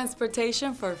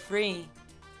 Transportation for free.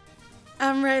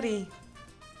 I'm ready.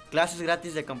 Clases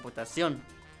gratis de computación.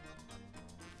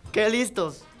 ¿Qué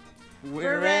listos?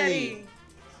 We're ready.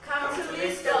 Come to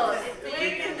Listos. If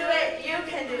we can do it, you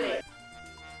can do it.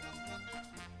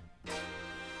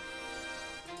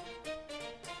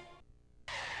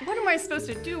 What am I supposed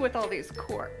to do with all these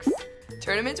corks?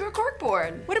 Turn them into a cork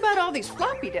board. What about all these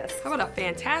floppy disks? How about a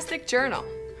fantastic journal?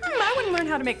 I wouldn't learn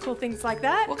how to make cool things like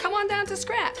that. Well, come on down to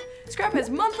Scrap. Scrap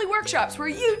has monthly workshops where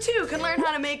you too can learn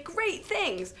how to make great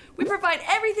things. We provide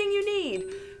everything you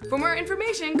need. For more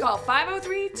information, call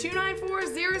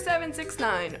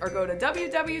 503-294-0769 or go to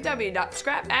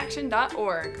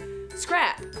www.scrapaction.org.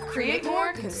 Scrap. Create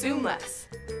more, consume less.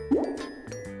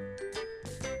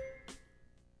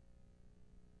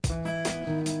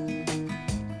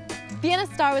 Vienna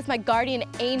Star was my guardian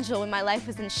angel when my life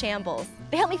was in shambles.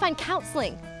 They helped me find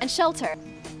counseling and shelter.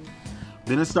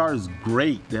 Vienna Star is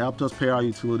great. They helped us pay our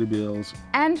utility bills.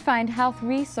 And find health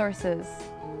resources.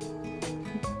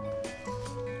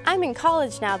 I'm in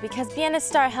college now because Vienna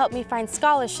Star helped me find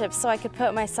scholarships so I could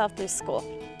put myself through school.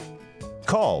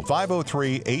 Call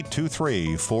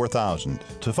 503-823-4000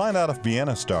 to find out if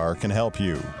Vienna Star can help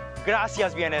you.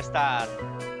 Gracias, Vienna Star.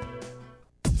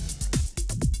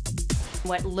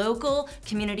 What local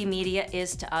community media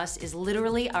is to us is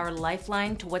literally our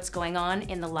lifeline to what's going on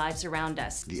in the lives around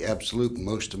us. The absolute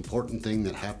most important thing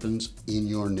that happens in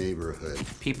your neighborhood.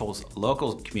 People's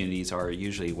local communities are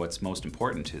usually what's most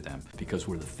important to them. Because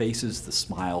we're the faces, the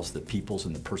smiles, the peoples,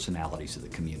 and the personalities of the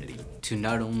community. To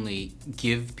not only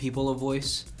give people a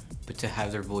voice, but to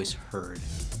have their voice heard.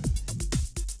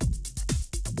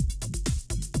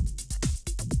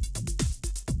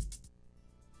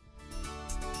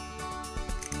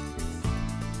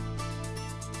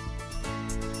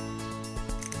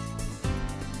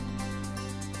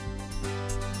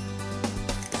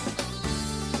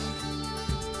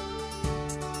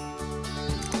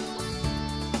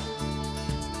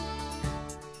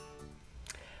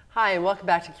 Hi, and welcome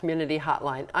back to Community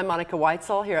Hotline. I'm Monica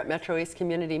Weitzel here at MetroEast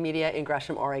Community Media in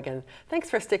Gresham, Oregon. Thanks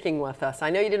for sticking with us. I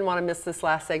know you didn't want to miss this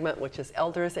last segment, which is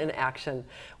Elders in Action.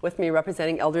 With me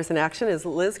representing Elders in Action is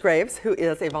Liz Graves, who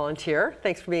is a volunteer.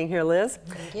 Thanks for being here, Liz.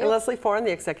 Thank you. And Leslie Foran,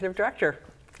 the Executive Director.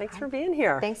 Thanks for being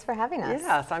here. Thanks for having us.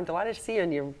 Yes, I'm delighted to see you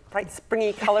in your bright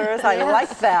springy colors. I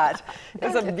like that.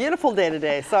 It's a beautiful day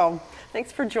today, so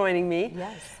thanks for joining me.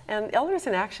 Yes. And Elders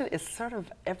in Action is sort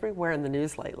of everywhere in the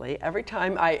news lately. Every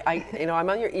time I'm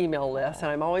on your email list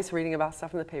and I'm always reading about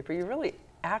stuff in the paper. You're really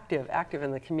active in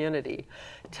the community.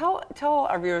 Tell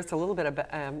our viewers a little bit about,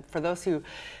 for those who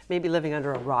may be living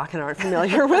under a rock and aren't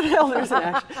familiar with Elders in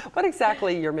Action, what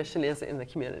exactly your mission is in the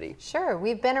community. Sure,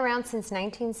 we've been around since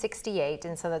 1968,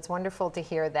 and so that's wonderful to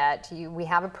hear that we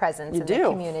have a presence in the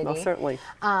community. Most certainly.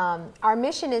 Our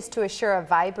mission is to assure a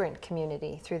vibrant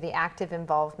community through the active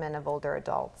involvement of older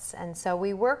adults, and so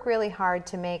we work really hard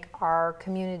to make our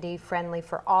community friendly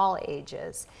for all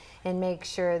ages and make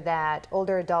sure that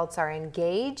older adults are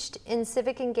engaged in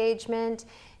civic engagement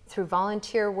through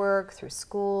volunteer work, through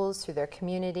schools, through their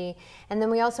community. And then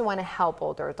we also want to help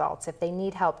older adults if they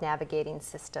need help navigating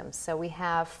systems. So we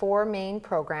have 4 main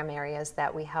program areas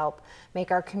that we help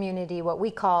make our community what we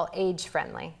call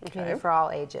age-friendly, community for all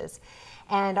ages.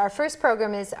 And our first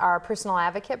program is our Personal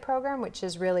Advocate program, which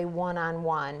is really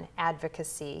one-on-one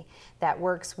advocacy that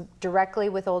works directly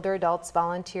with older adults.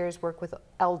 Volunteers work with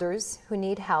elders who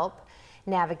need help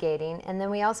navigating. And then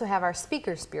we also have our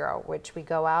Speakers Bureau, which we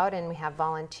go out and we have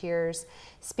volunteers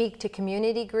speak to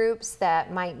community groups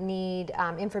that might need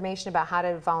information about how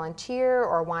to volunteer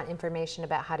or want information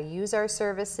about how to use our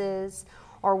services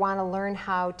or want to learn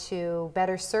how to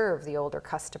better serve the older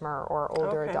customer or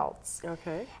older adults.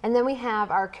 Okay. And then we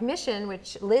have our commission,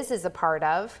 which Liz is a part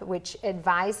of, which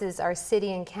advises our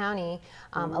city and county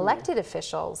elected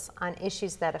officials on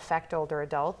issues that affect older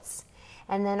adults.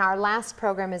 And then our last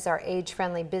program is our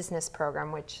age-friendly business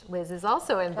program, which Liz is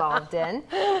also involved in.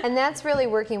 And that's really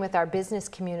working with our business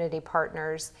community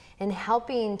partners and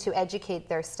helping to educate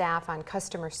their staff on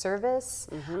customer service,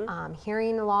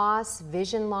 hearing loss,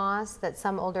 vision loss that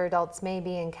some older adults may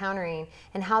be encountering,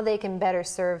 and how they can better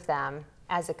serve them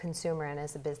as a consumer and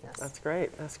as a business. That's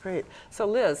great. That's great. So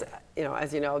Liz,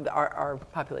 as you know, our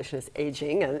population is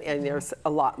aging, and there's a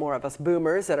lot more of us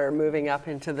boomers that are moving up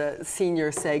into the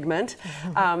senior segment.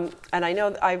 And I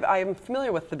know I'm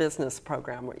familiar with the business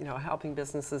program, helping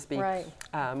businesses be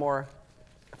more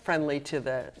friendly to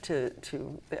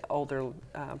the older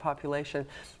population.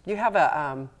 You have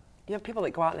people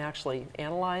that go out and actually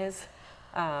analyze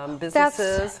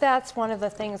businesses. That's one of the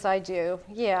things I do,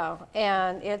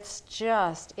 and it's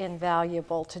just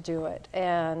invaluable to do it.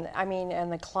 And I mean,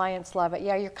 and the clients love it.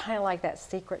 Yeah, you're kind of like that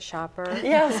secret shopper.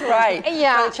 Yes, right.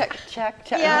 Yeah. Check.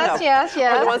 Yes.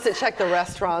 Or the ones that check the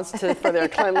restaurants for their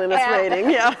cleanliness rating.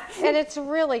 Yeah. And it's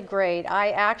really great.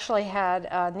 I actually had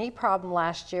a knee problem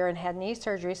last year and had knee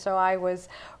surgery, so I was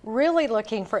really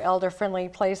looking for elder-friendly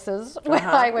places when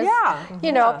I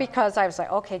was, because I was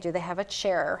like, okay, do they have a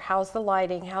chair? How's the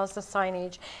lighting? How's the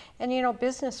signage? And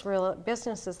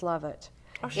businesses love it.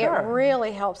 Oh, sure. It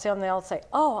really helps them. They'll say,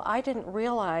 oh, I didn't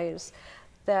realize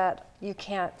that you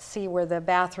can't see where the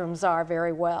bathrooms are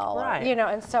very well. Right.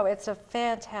 And so it's a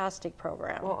fantastic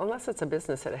program. Well, unless it's a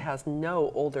business that has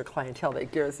no older clientele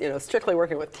that gears, strictly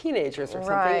working with teenagers or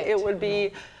something, it would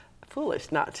be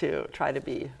foolish not to try to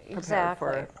be prepared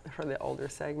for the older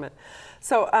segment.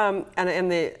 So,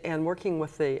 and working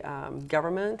with the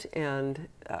government and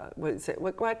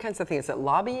what kinds of things? Is it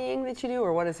lobbying that you do,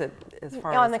 or what is it as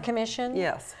far on the commission?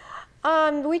 Yes.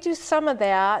 We do some of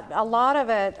that. A lot of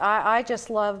it, I just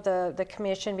love the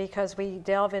commission because we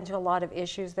delve into a lot of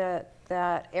issues that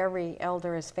every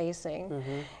elder is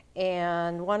facing.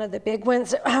 And one of the big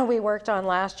ones we worked on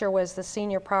last year was the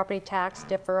senior property tax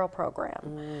deferral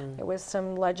program. There was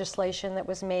some legislation that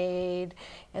was made,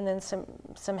 and then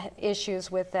some issues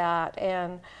with that,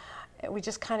 and we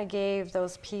just kind of gave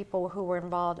those people who were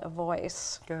involved a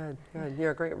voice. Good.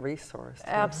 You're a great resource.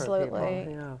 Absolutely. For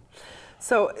people. Yeah.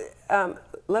 So,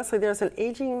 Leslie, there's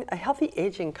a healthy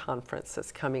aging conference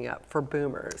that's coming up for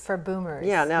boomers. For boomers.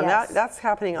 Yeah. Now that's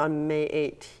happening on May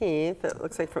 18th. It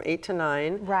looks like from 8 to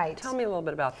 9. Right. Tell me a little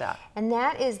bit about that. And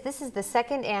this is the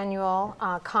second annual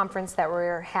conference that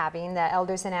we're having that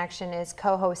Elders in Action is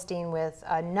co-hosting with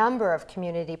a number of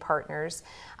community partners.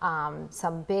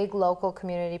 Some big local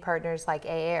community partners like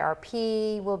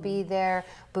AARP will be there,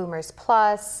 Boomers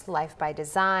Plus, Life by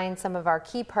Design, some of our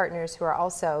key partners who are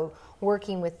also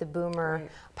working with the boomer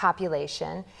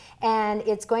population. And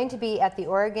it's going to be at the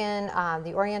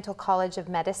Oriental College of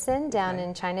Medicine down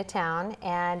in Chinatown.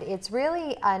 And it's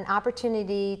really an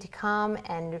opportunity to come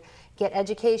and get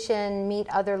education, meet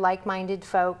other like-minded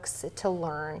folks to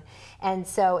learn. And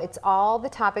so it's all the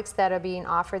topics that are being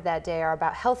offered that day are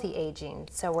about healthy aging.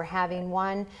 So we're having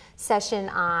one session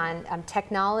on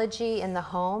technology in the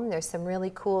home. There's some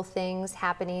really cool things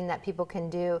happening that people can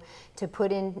do to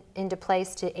put into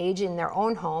place to age in their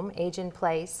own home, age in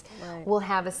place. Right. We'll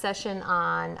have a session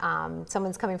on,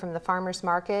 someone's coming from the farmer's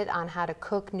market on how to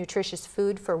cook nutritious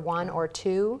food for one or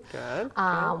two. Good.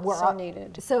 So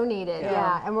needed. So needed,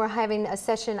 yeah. And we're having a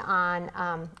session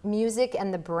on music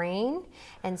and the brain.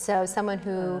 And so someone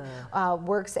who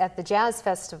works at the Jazz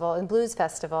Festival and Blues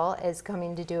Festival is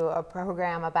coming to do a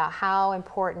program about how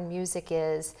important music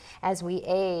is as we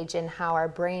age and how our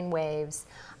brain waves.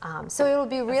 So it'll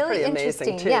be really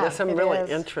interesting. Too. There's some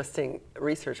really interesting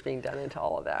research being done into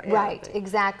all of that. Right,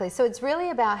 exactly. So it's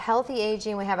really about healthy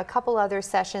aging. We have a couple other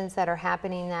sessions that are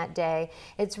happening that day.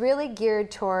 It's really geared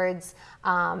towards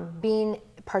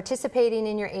participating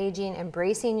in your aging,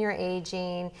 embracing your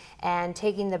aging, and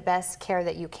taking the best care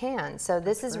that you can. So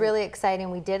this is really exciting.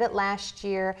 We did it last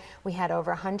year. We had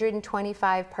over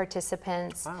 125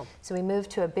 participants. Wow. So we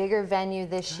moved to a bigger venue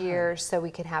this year so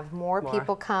we could have more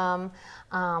people come.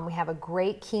 We have a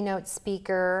great keynote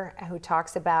speaker who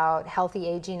talks about healthy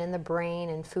aging in the brain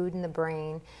and food in the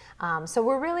brain. So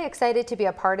we're really excited to be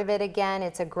a part of it again.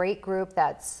 It's a great group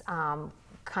that's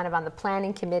kind of on the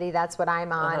planning committee. That's what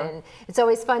I'm on, and it's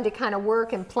always fun to kind of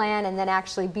work and plan and then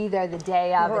actually be there the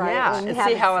day of. And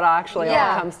see how it actually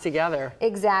all comes together.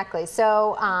 Exactly.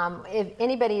 So if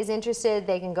anybody is interested,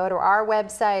 they can go to our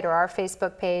website or our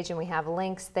Facebook page, and we have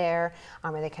links there,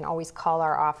 or they can always call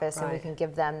our office and we can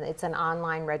give them, it's an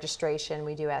online registration.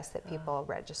 We do ask that people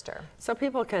register. So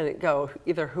people can go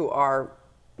either who are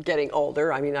getting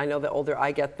older. I mean, I know the older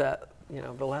I get, the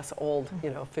less old,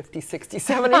 50, 60,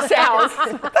 70 sounds.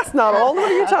 That's not old. What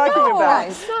are you talking about?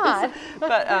 It's not.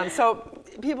 But so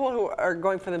people who are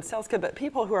going for themselves could, but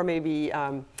people who are maybe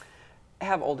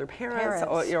have older parents.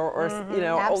 Or you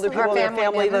know, older people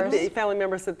in their family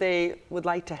members that they would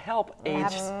like to help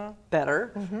age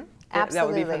better. That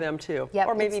would be for them too. Yep.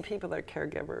 Or maybe people that are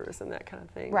caregivers and that kind of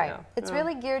thing. Right. It's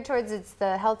really geared towards, it's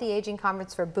the Healthy Aging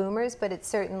Conference for boomers, but it's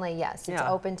certainly, yes, it's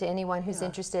open to anyone who's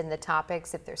interested in the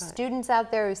topics. If there's students out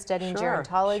there who's studying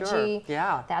gerontology,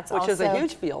 that's which also is a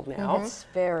huge field now. It's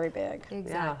very big.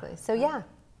 Exactly. So yeah.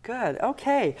 Good.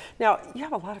 Okay. Now, you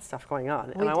have a lot of stuff going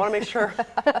on, and I want to make sure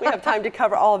we have time to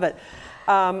cover all of it.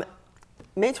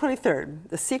 May 23rd,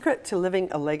 The Secret to Living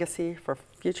a Legacy for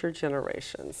Future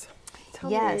Generations. Tell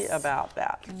me about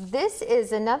that. This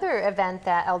is another event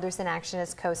that Elders in Action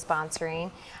is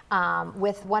co-sponsoring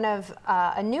with one of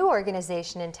a new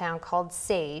organization in town called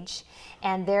SAGE,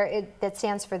 and that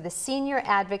stands for the Senior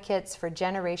Advocates for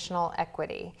Generational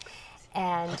Equity.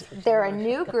 And they're a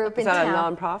new group in town. Is that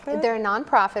a nonprofit? They're a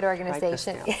nonprofit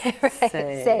organization.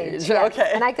 Sage. Yes.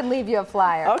 Okay. And I can leave you a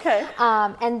flyer. Okay.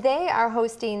 And they are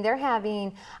hosting, they're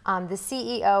having the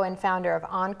CEO and founder of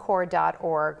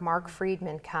Encore.org, Mark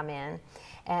Friedman, come in.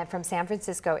 And from San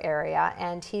Francisco area,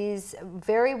 and he's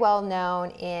very well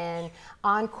known in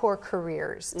encore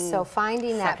careers. So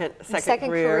finding second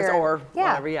career or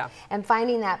whatever, and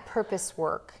finding that purpose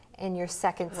work in your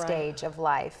second stage of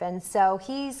life. And so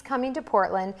he's coming to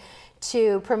Portland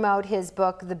to promote his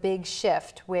book, The Big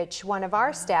Shift, which one of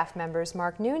our staff members,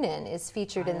 Mark Noonan, is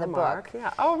featured in the book.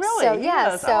 Yeah. Oh, really? So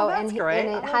yeah. So that's great.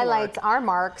 And it highlights our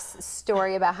Mark's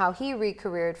story about how he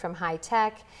re-careered from high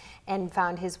tech and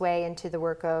found his way into the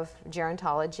work of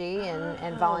gerontology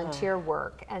and volunteer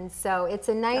work. And so it's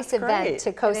a nice event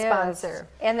to co-sponsor.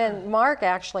 And then Mark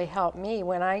actually helped me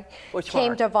when I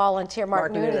came to volunteer.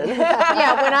 Mark Noonan.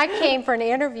 Yeah, when I came for an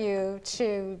interview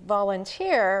to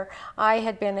volunteer, I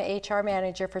had been an HR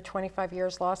manager for 25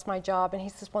 years, lost my job, and he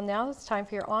says, well, now it's time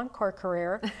for your encore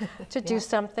career to do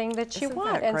something that you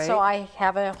want. And so I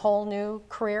have a whole new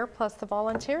career plus the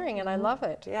volunteering, and I love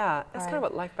it. Yeah, that's kind of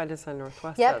what Life by Design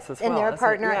Northwest does as well. And their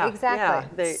partner,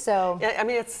 exactly. I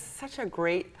mean, it's such a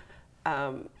great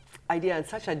idea and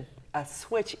such a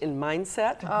switch in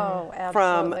mindset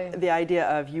from the idea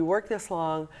of you work this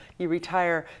long, you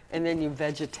retire, and then you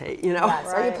vegetate, you know.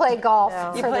 Or you play golf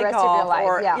for the rest of your life.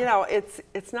 Or, you know,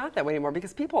 it's not that way anymore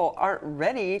because people aren't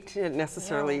ready to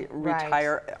necessarily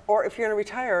retire. Or if you're going to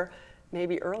retire,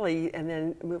 maybe early and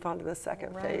then move on to the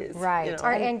second phase. Right. You know.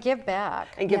 And give back.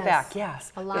 And give back,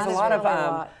 yes. There's a lot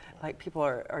of like people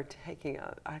are taking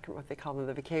I don't know what they call them,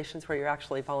 the vacations where you're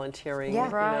actually volunteering. Yeah,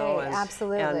 you know, and,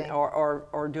 absolutely. And,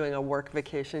 or doing a work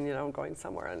vacation, you know, going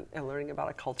somewhere and learning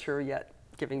about a culture yet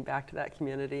giving back to that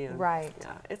community. And, yeah,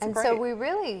 it's and great. so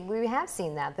we have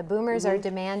seen that. The boomers are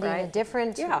demanding a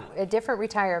different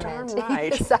retirement. Darn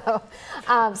right.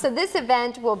 So this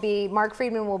event will be, Mark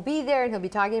Friedman will be there and he'll be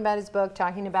talking about his book,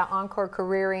 talking about encore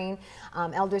careering.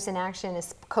 Elders in Action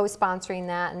is co-sponsoring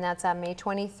that, and that's on May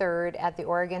 23rd at the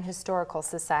Oregon Historical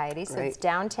Society. So it's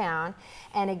downtown.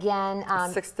 And again,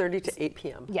 6:30 to 8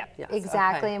 p.m. Yeah, yes,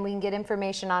 exactly. And we can get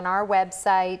information on our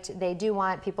website. They do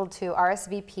want people to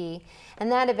RSVP.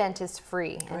 And that event is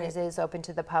free and it is open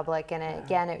to the public. And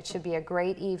again, it should be a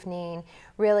great evening,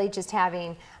 really just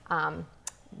having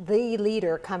the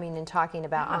leader coming and talking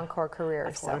about encore careers.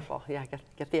 That's wonderful. Yeah,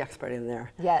 get the expert in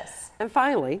there. Yes. And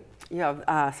finally, you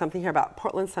have something here about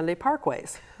Portland Sunday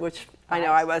Parkways, which I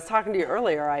know I was talking to you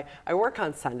earlier. I work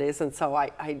on Sundays, and so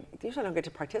I usually don't get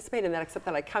to participate in that, except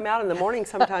that I come out in the morning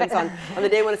sometimes on the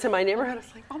day when it's in my neighborhood.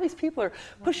 It's like all these people are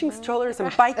pushing strollers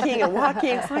and biking and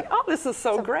walking. It's like, oh, this is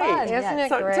so great. Isn't it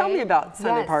great? Tell me about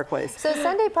Sunday Parkways. So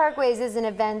Sunday Parkways is an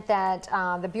event that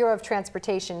the Bureau of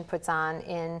Transportation puts on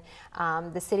in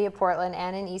the city of Portland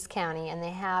and in East County, and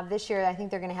they have this year, I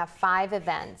think they're going to have 5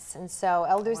 events. And so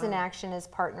Elders in Action is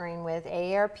partnering with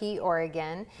AARP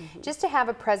Oregon just to have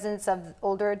a presence of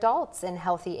older adults in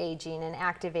healthy aging and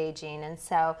active aging. And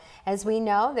so as we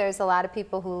know, there's a lot of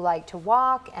people who like to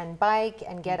walk and bike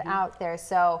and get out there.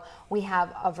 So we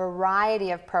have a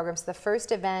variety of programs. The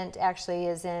first event actually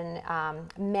is in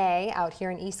May out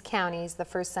here in East County, is the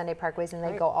first Sunday Parkways, and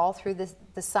they go all through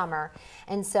the summer.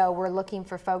 And so we're looking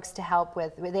for folks to help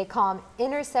with, they call them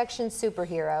intersection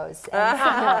superheroes.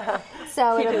 And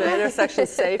so keeping the intersection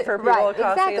safe for people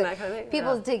crossing and that kind of thing.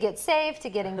 People to get safe, to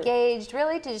get engaged,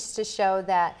 really just to show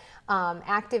that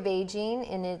active aging,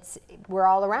 and we're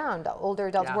all around. Older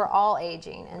adults, we're all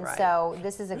aging. And so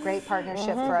this is a great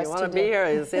partnership for us to do. If you want to be here,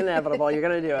 it's inevitable. You're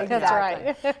going to do it. That's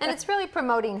right. And it's really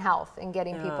promoting health and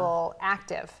getting people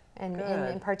active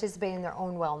and participating in their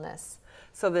own wellness.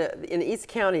 So in East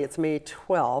County, it's May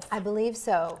 12th. I believe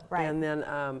so, right. And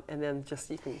then just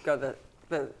you can go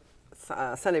the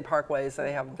Sunday Parkways,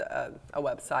 they have a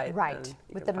website. Right,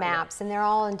 with the maps, and they're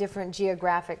all in different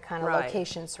geographic kind of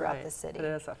locations throughout the city. It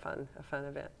is a fun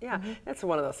event. Yeah, it's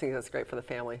one of those things that's great for the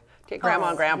family. Take Grandma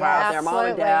and Grandpa out there, Mom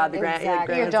and Dad, the grands,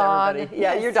 your dog. everybody.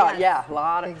 Yeah, your dog. Yeah, a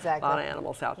lot of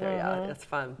animals out there. Yeah, it's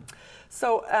fun.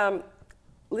 So,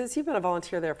 Liz, you've been a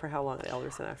volunteer there for how long at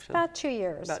Elders in Action? About 2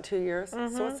 years. About 2 years?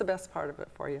 So what's the best part of it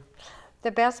for you?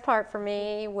 The best part for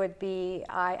me would be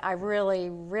I really,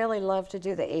 really love to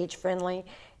do the age-friendly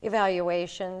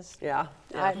evaluations. Yeah.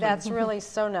 That's really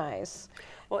so nice.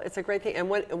 Well, it's a great thing. And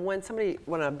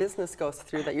when a business goes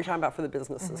through that, you're talking about for the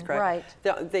businesses, correct?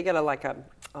 Right. They get a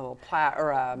little plaque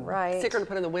or a sticker to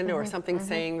put in the window or something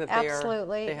saying that they have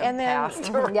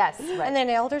passed. Yes, right. And then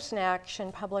Elders in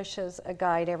Action publishes a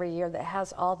guide every year that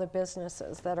has all the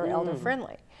businesses that are elder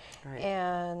friendly. Right.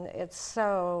 And it's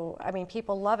so, I mean,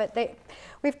 people love it.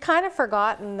 We've kind of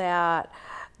forgotten that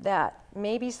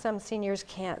maybe some seniors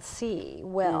can't see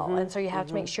well, and so you have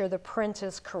to make sure the print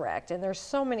is correct. And there's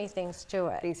so many things to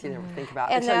it. Things you never think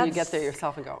about until you get there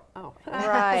yourself and go, oh,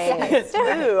 right.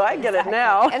 Ooh, I get it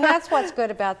now. And that's what's good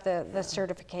about the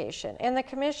certification. And the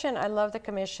commission, I love the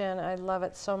commission. I love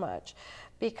it so much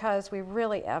because we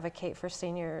really advocate for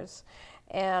seniors.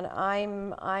 And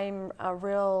I'm a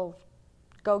real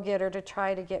go-getter to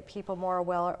try to get people more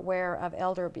aware of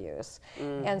elder abuse.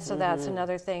 And so that's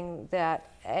another thing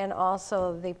and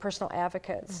also the personal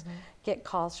advocates get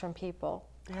calls from people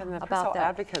And the about personal that.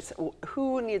 advocates,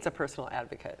 who needs a personal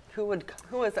advocate? Who is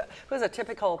a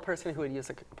typical person who would use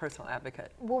a personal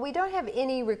advocate? Well, we don't have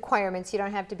any requirements. You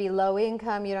don't have to be low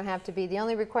income. You don't have to be, the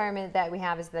only requirement that we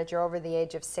have is that you're over the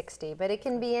age of 60. But it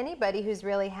can be anybody who's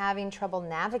really having trouble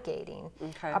navigating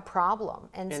a problem.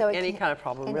 And so any kind of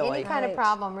problem, really. Any kind of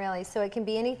problem, really. So it can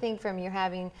be anything from you're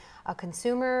having a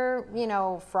consumer,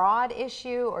 fraud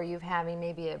issue, or you're having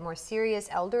maybe a more serious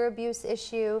elder abuse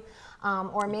issue,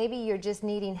 or maybe you're just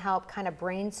needing help kind of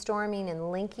brainstorming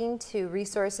and linking to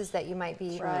resources that you might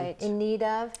be in need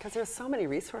of. Because there's so many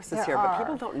resources here, but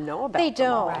people don't know about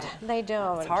them. They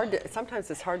don't. It's hard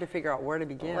sometimes it's hard to figure out where to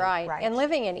begin. Right. And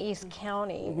living in East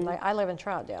County, like I live in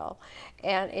Troutdale,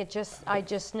 and I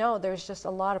just know there's just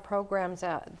a lot of programs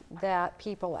that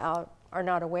people out are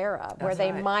not aware of, where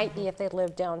they might be if they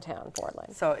live downtown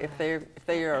Portland. So if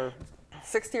they are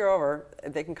 60 or over,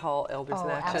 they can call Elders in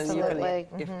Action. Absolutely.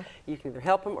 You can either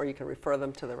help them or you can refer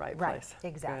them to the right place.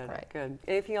 Exactly. Good.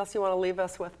 Anything else you want to leave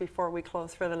us with before we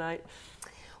close for the night?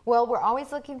 Well, we're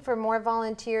always looking for more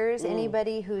volunteers,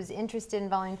 anybody who's interested in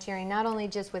volunteering, not only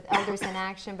just with Elders in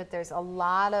Action, but there's a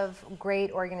lot of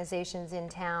great organizations in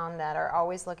town that are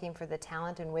always looking for the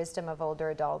talent and wisdom of older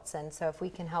adults. And so if we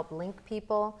can help link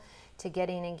people to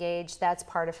getting engaged, that's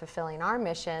part of fulfilling our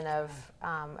mission of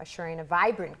assuring a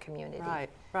vibrant community.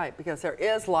 Right, because there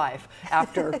is life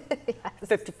after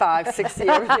 55, 60,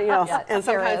 everything else. Yes, and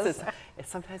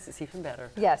sometimes it's even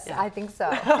better. Yes, I think so.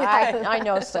 I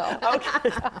know so. Okay.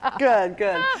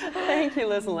 Good. Thank you,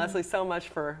 Liz and Leslie, so much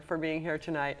for being here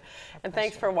tonight. And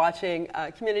thanks for watching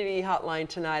Community Hotline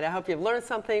tonight. I hope you've learned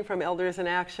something from Elders in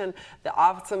Action, the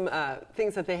awesome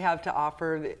things that they have to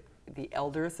offer, the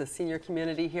elders, the senior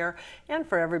community here, and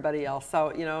for everybody else.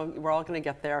 So, we're all going to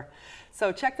get there.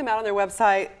 So check them out on their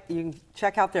website. You can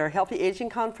check out their Healthy Aging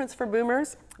Conference for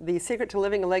Boomers, The Secret to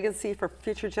Living a Legacy for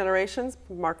Future Generations,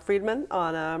 Mark Friedman,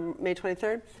 on May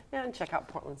 23rd, and check out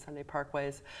Portland Sunday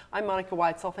Parkways. I'm Monica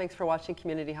Weitzel. Thanks for watching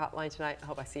Community Hotline tonight. I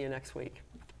hope I see you next week.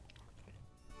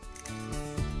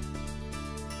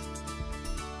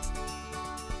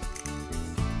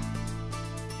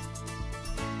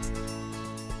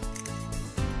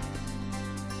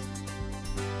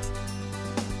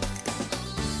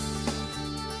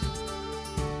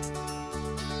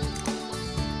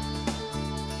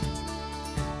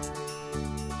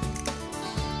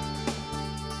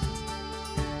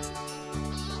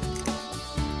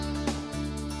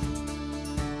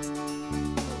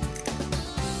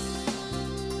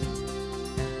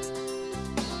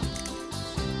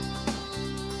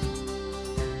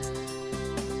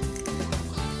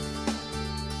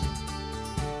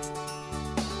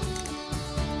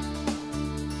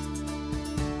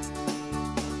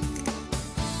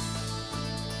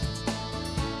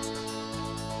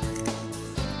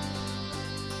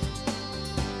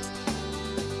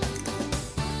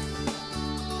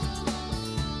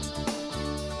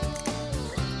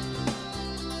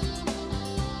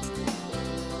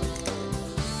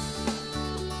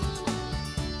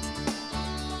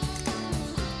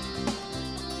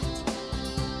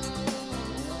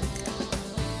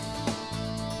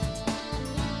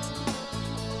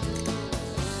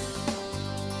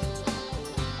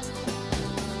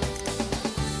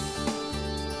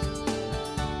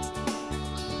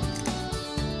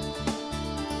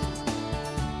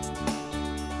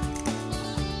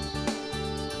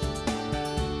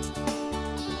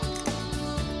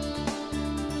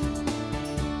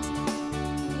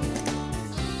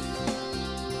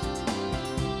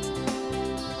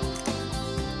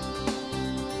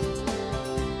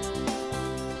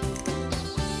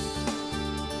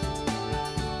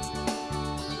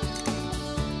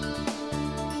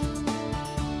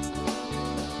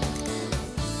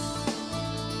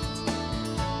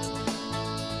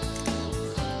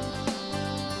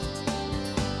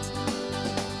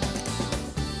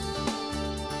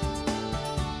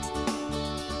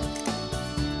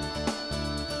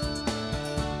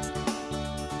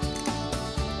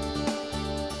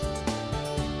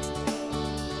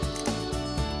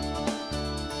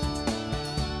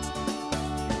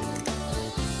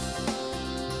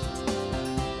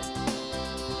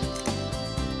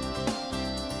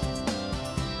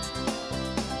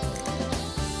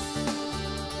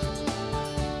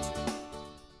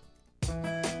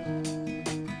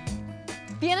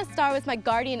 Vienna Star was my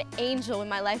guardian angel when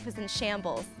my life was in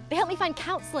shambles. They helped me find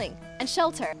counseling and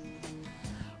shelter.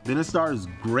 Vienna Star is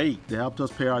great. They helped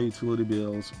us pay our utility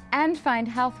bills. And find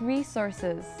health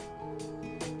resources.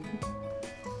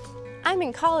 I'm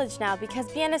in college now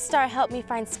because Vienna Star helped me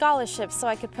find scholarships so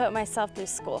I could put myself through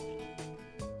school.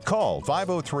 Call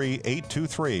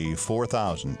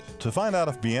 503-823-4000 to find out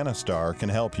if Vienna Star can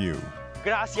help you.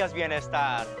 Gracias, Vienna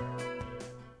Star.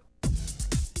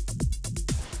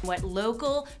 What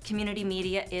local community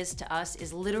media is to us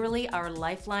is literally our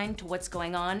lifeline to what's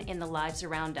going on in the lives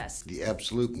around us. The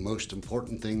absolute most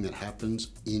important thing that happens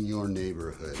in your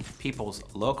neighborhood. People's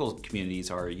local communities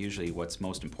are usually what's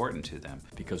most important to them.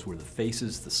 Because we're the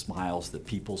faces, the smiles, the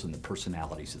peoples, and the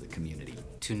personalities of the community.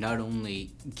 To not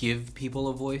only give people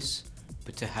a voice,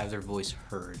 but to have their voice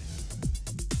heard.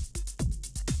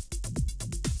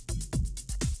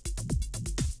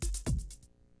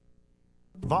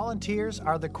 Volunteers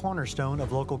are the cornerstone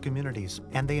of local communities,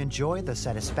 and they enjoy the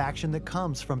satisfaction that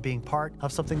comes from being part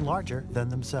of something larger than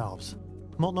themselves.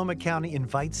 Multnomah County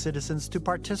invites citizens to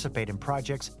participate in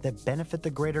projects that benefit the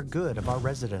greater good of our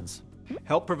residents.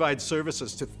 Help provide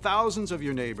services to thousands of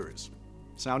your neighbors.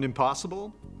 Sound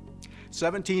impossible?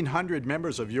 1,700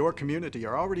 members of your community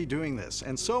are already doing this,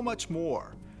 and so much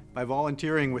more, by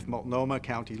volunteering with Multnomah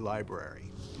County Library.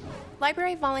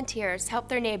 Library volunteers help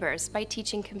their neighbors by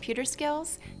teaching computer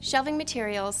skills, shelving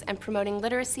materials, and promoting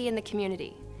literacy in the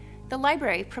community. The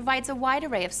library provides a wide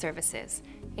array of services,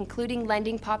 including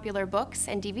lending popular books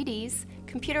and DVDs,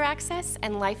 computer access,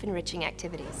 and life-enriching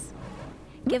activities.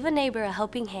 Give a neighbor a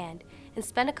helping hand and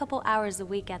spend a couple hours a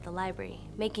week at the library,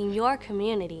 making your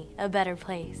community a better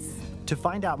place. To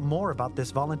find out more about this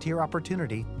volunteer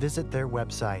opportunity, visit their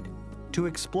website. To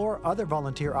explore other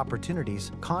volunteer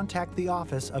opportunities, contact the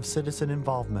Office of Citizen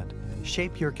Involvement.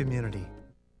 Shape your community.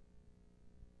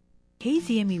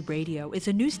 KZME Radio is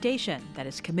a new station that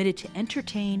is committed to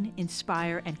entertain,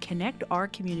 inspire, and connect our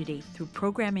community through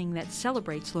programming that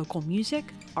celebrates local music,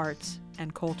 arts,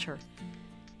 and culture.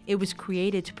 It was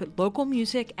created to put local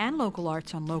music and local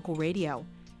arts on local radio,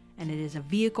 and it is a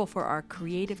vehicle for our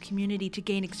creative community to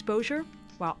gain exposure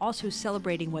while also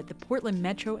celebrating what the Portland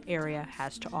metro area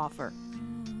has to offer.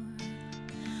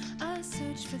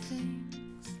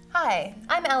 Hi,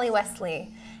 I'm Allie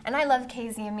Wesley, and I love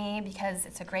KZME because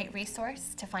it's a great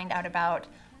resource to find out about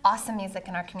awesome music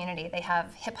in our community. They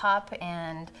have hip-hop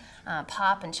and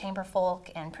pop and chamber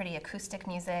folk and pretty acoustic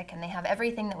music, and they have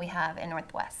everything that we have in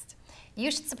Northwest.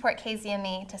 You should support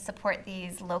KZME to support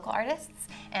these local artists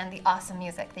and the awesome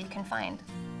music that you can find.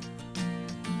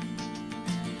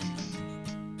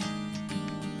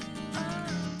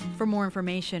 For more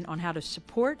information on how to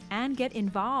support and get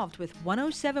involved with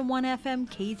 107.1 FM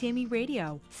KZME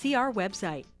Radio, see our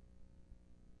website.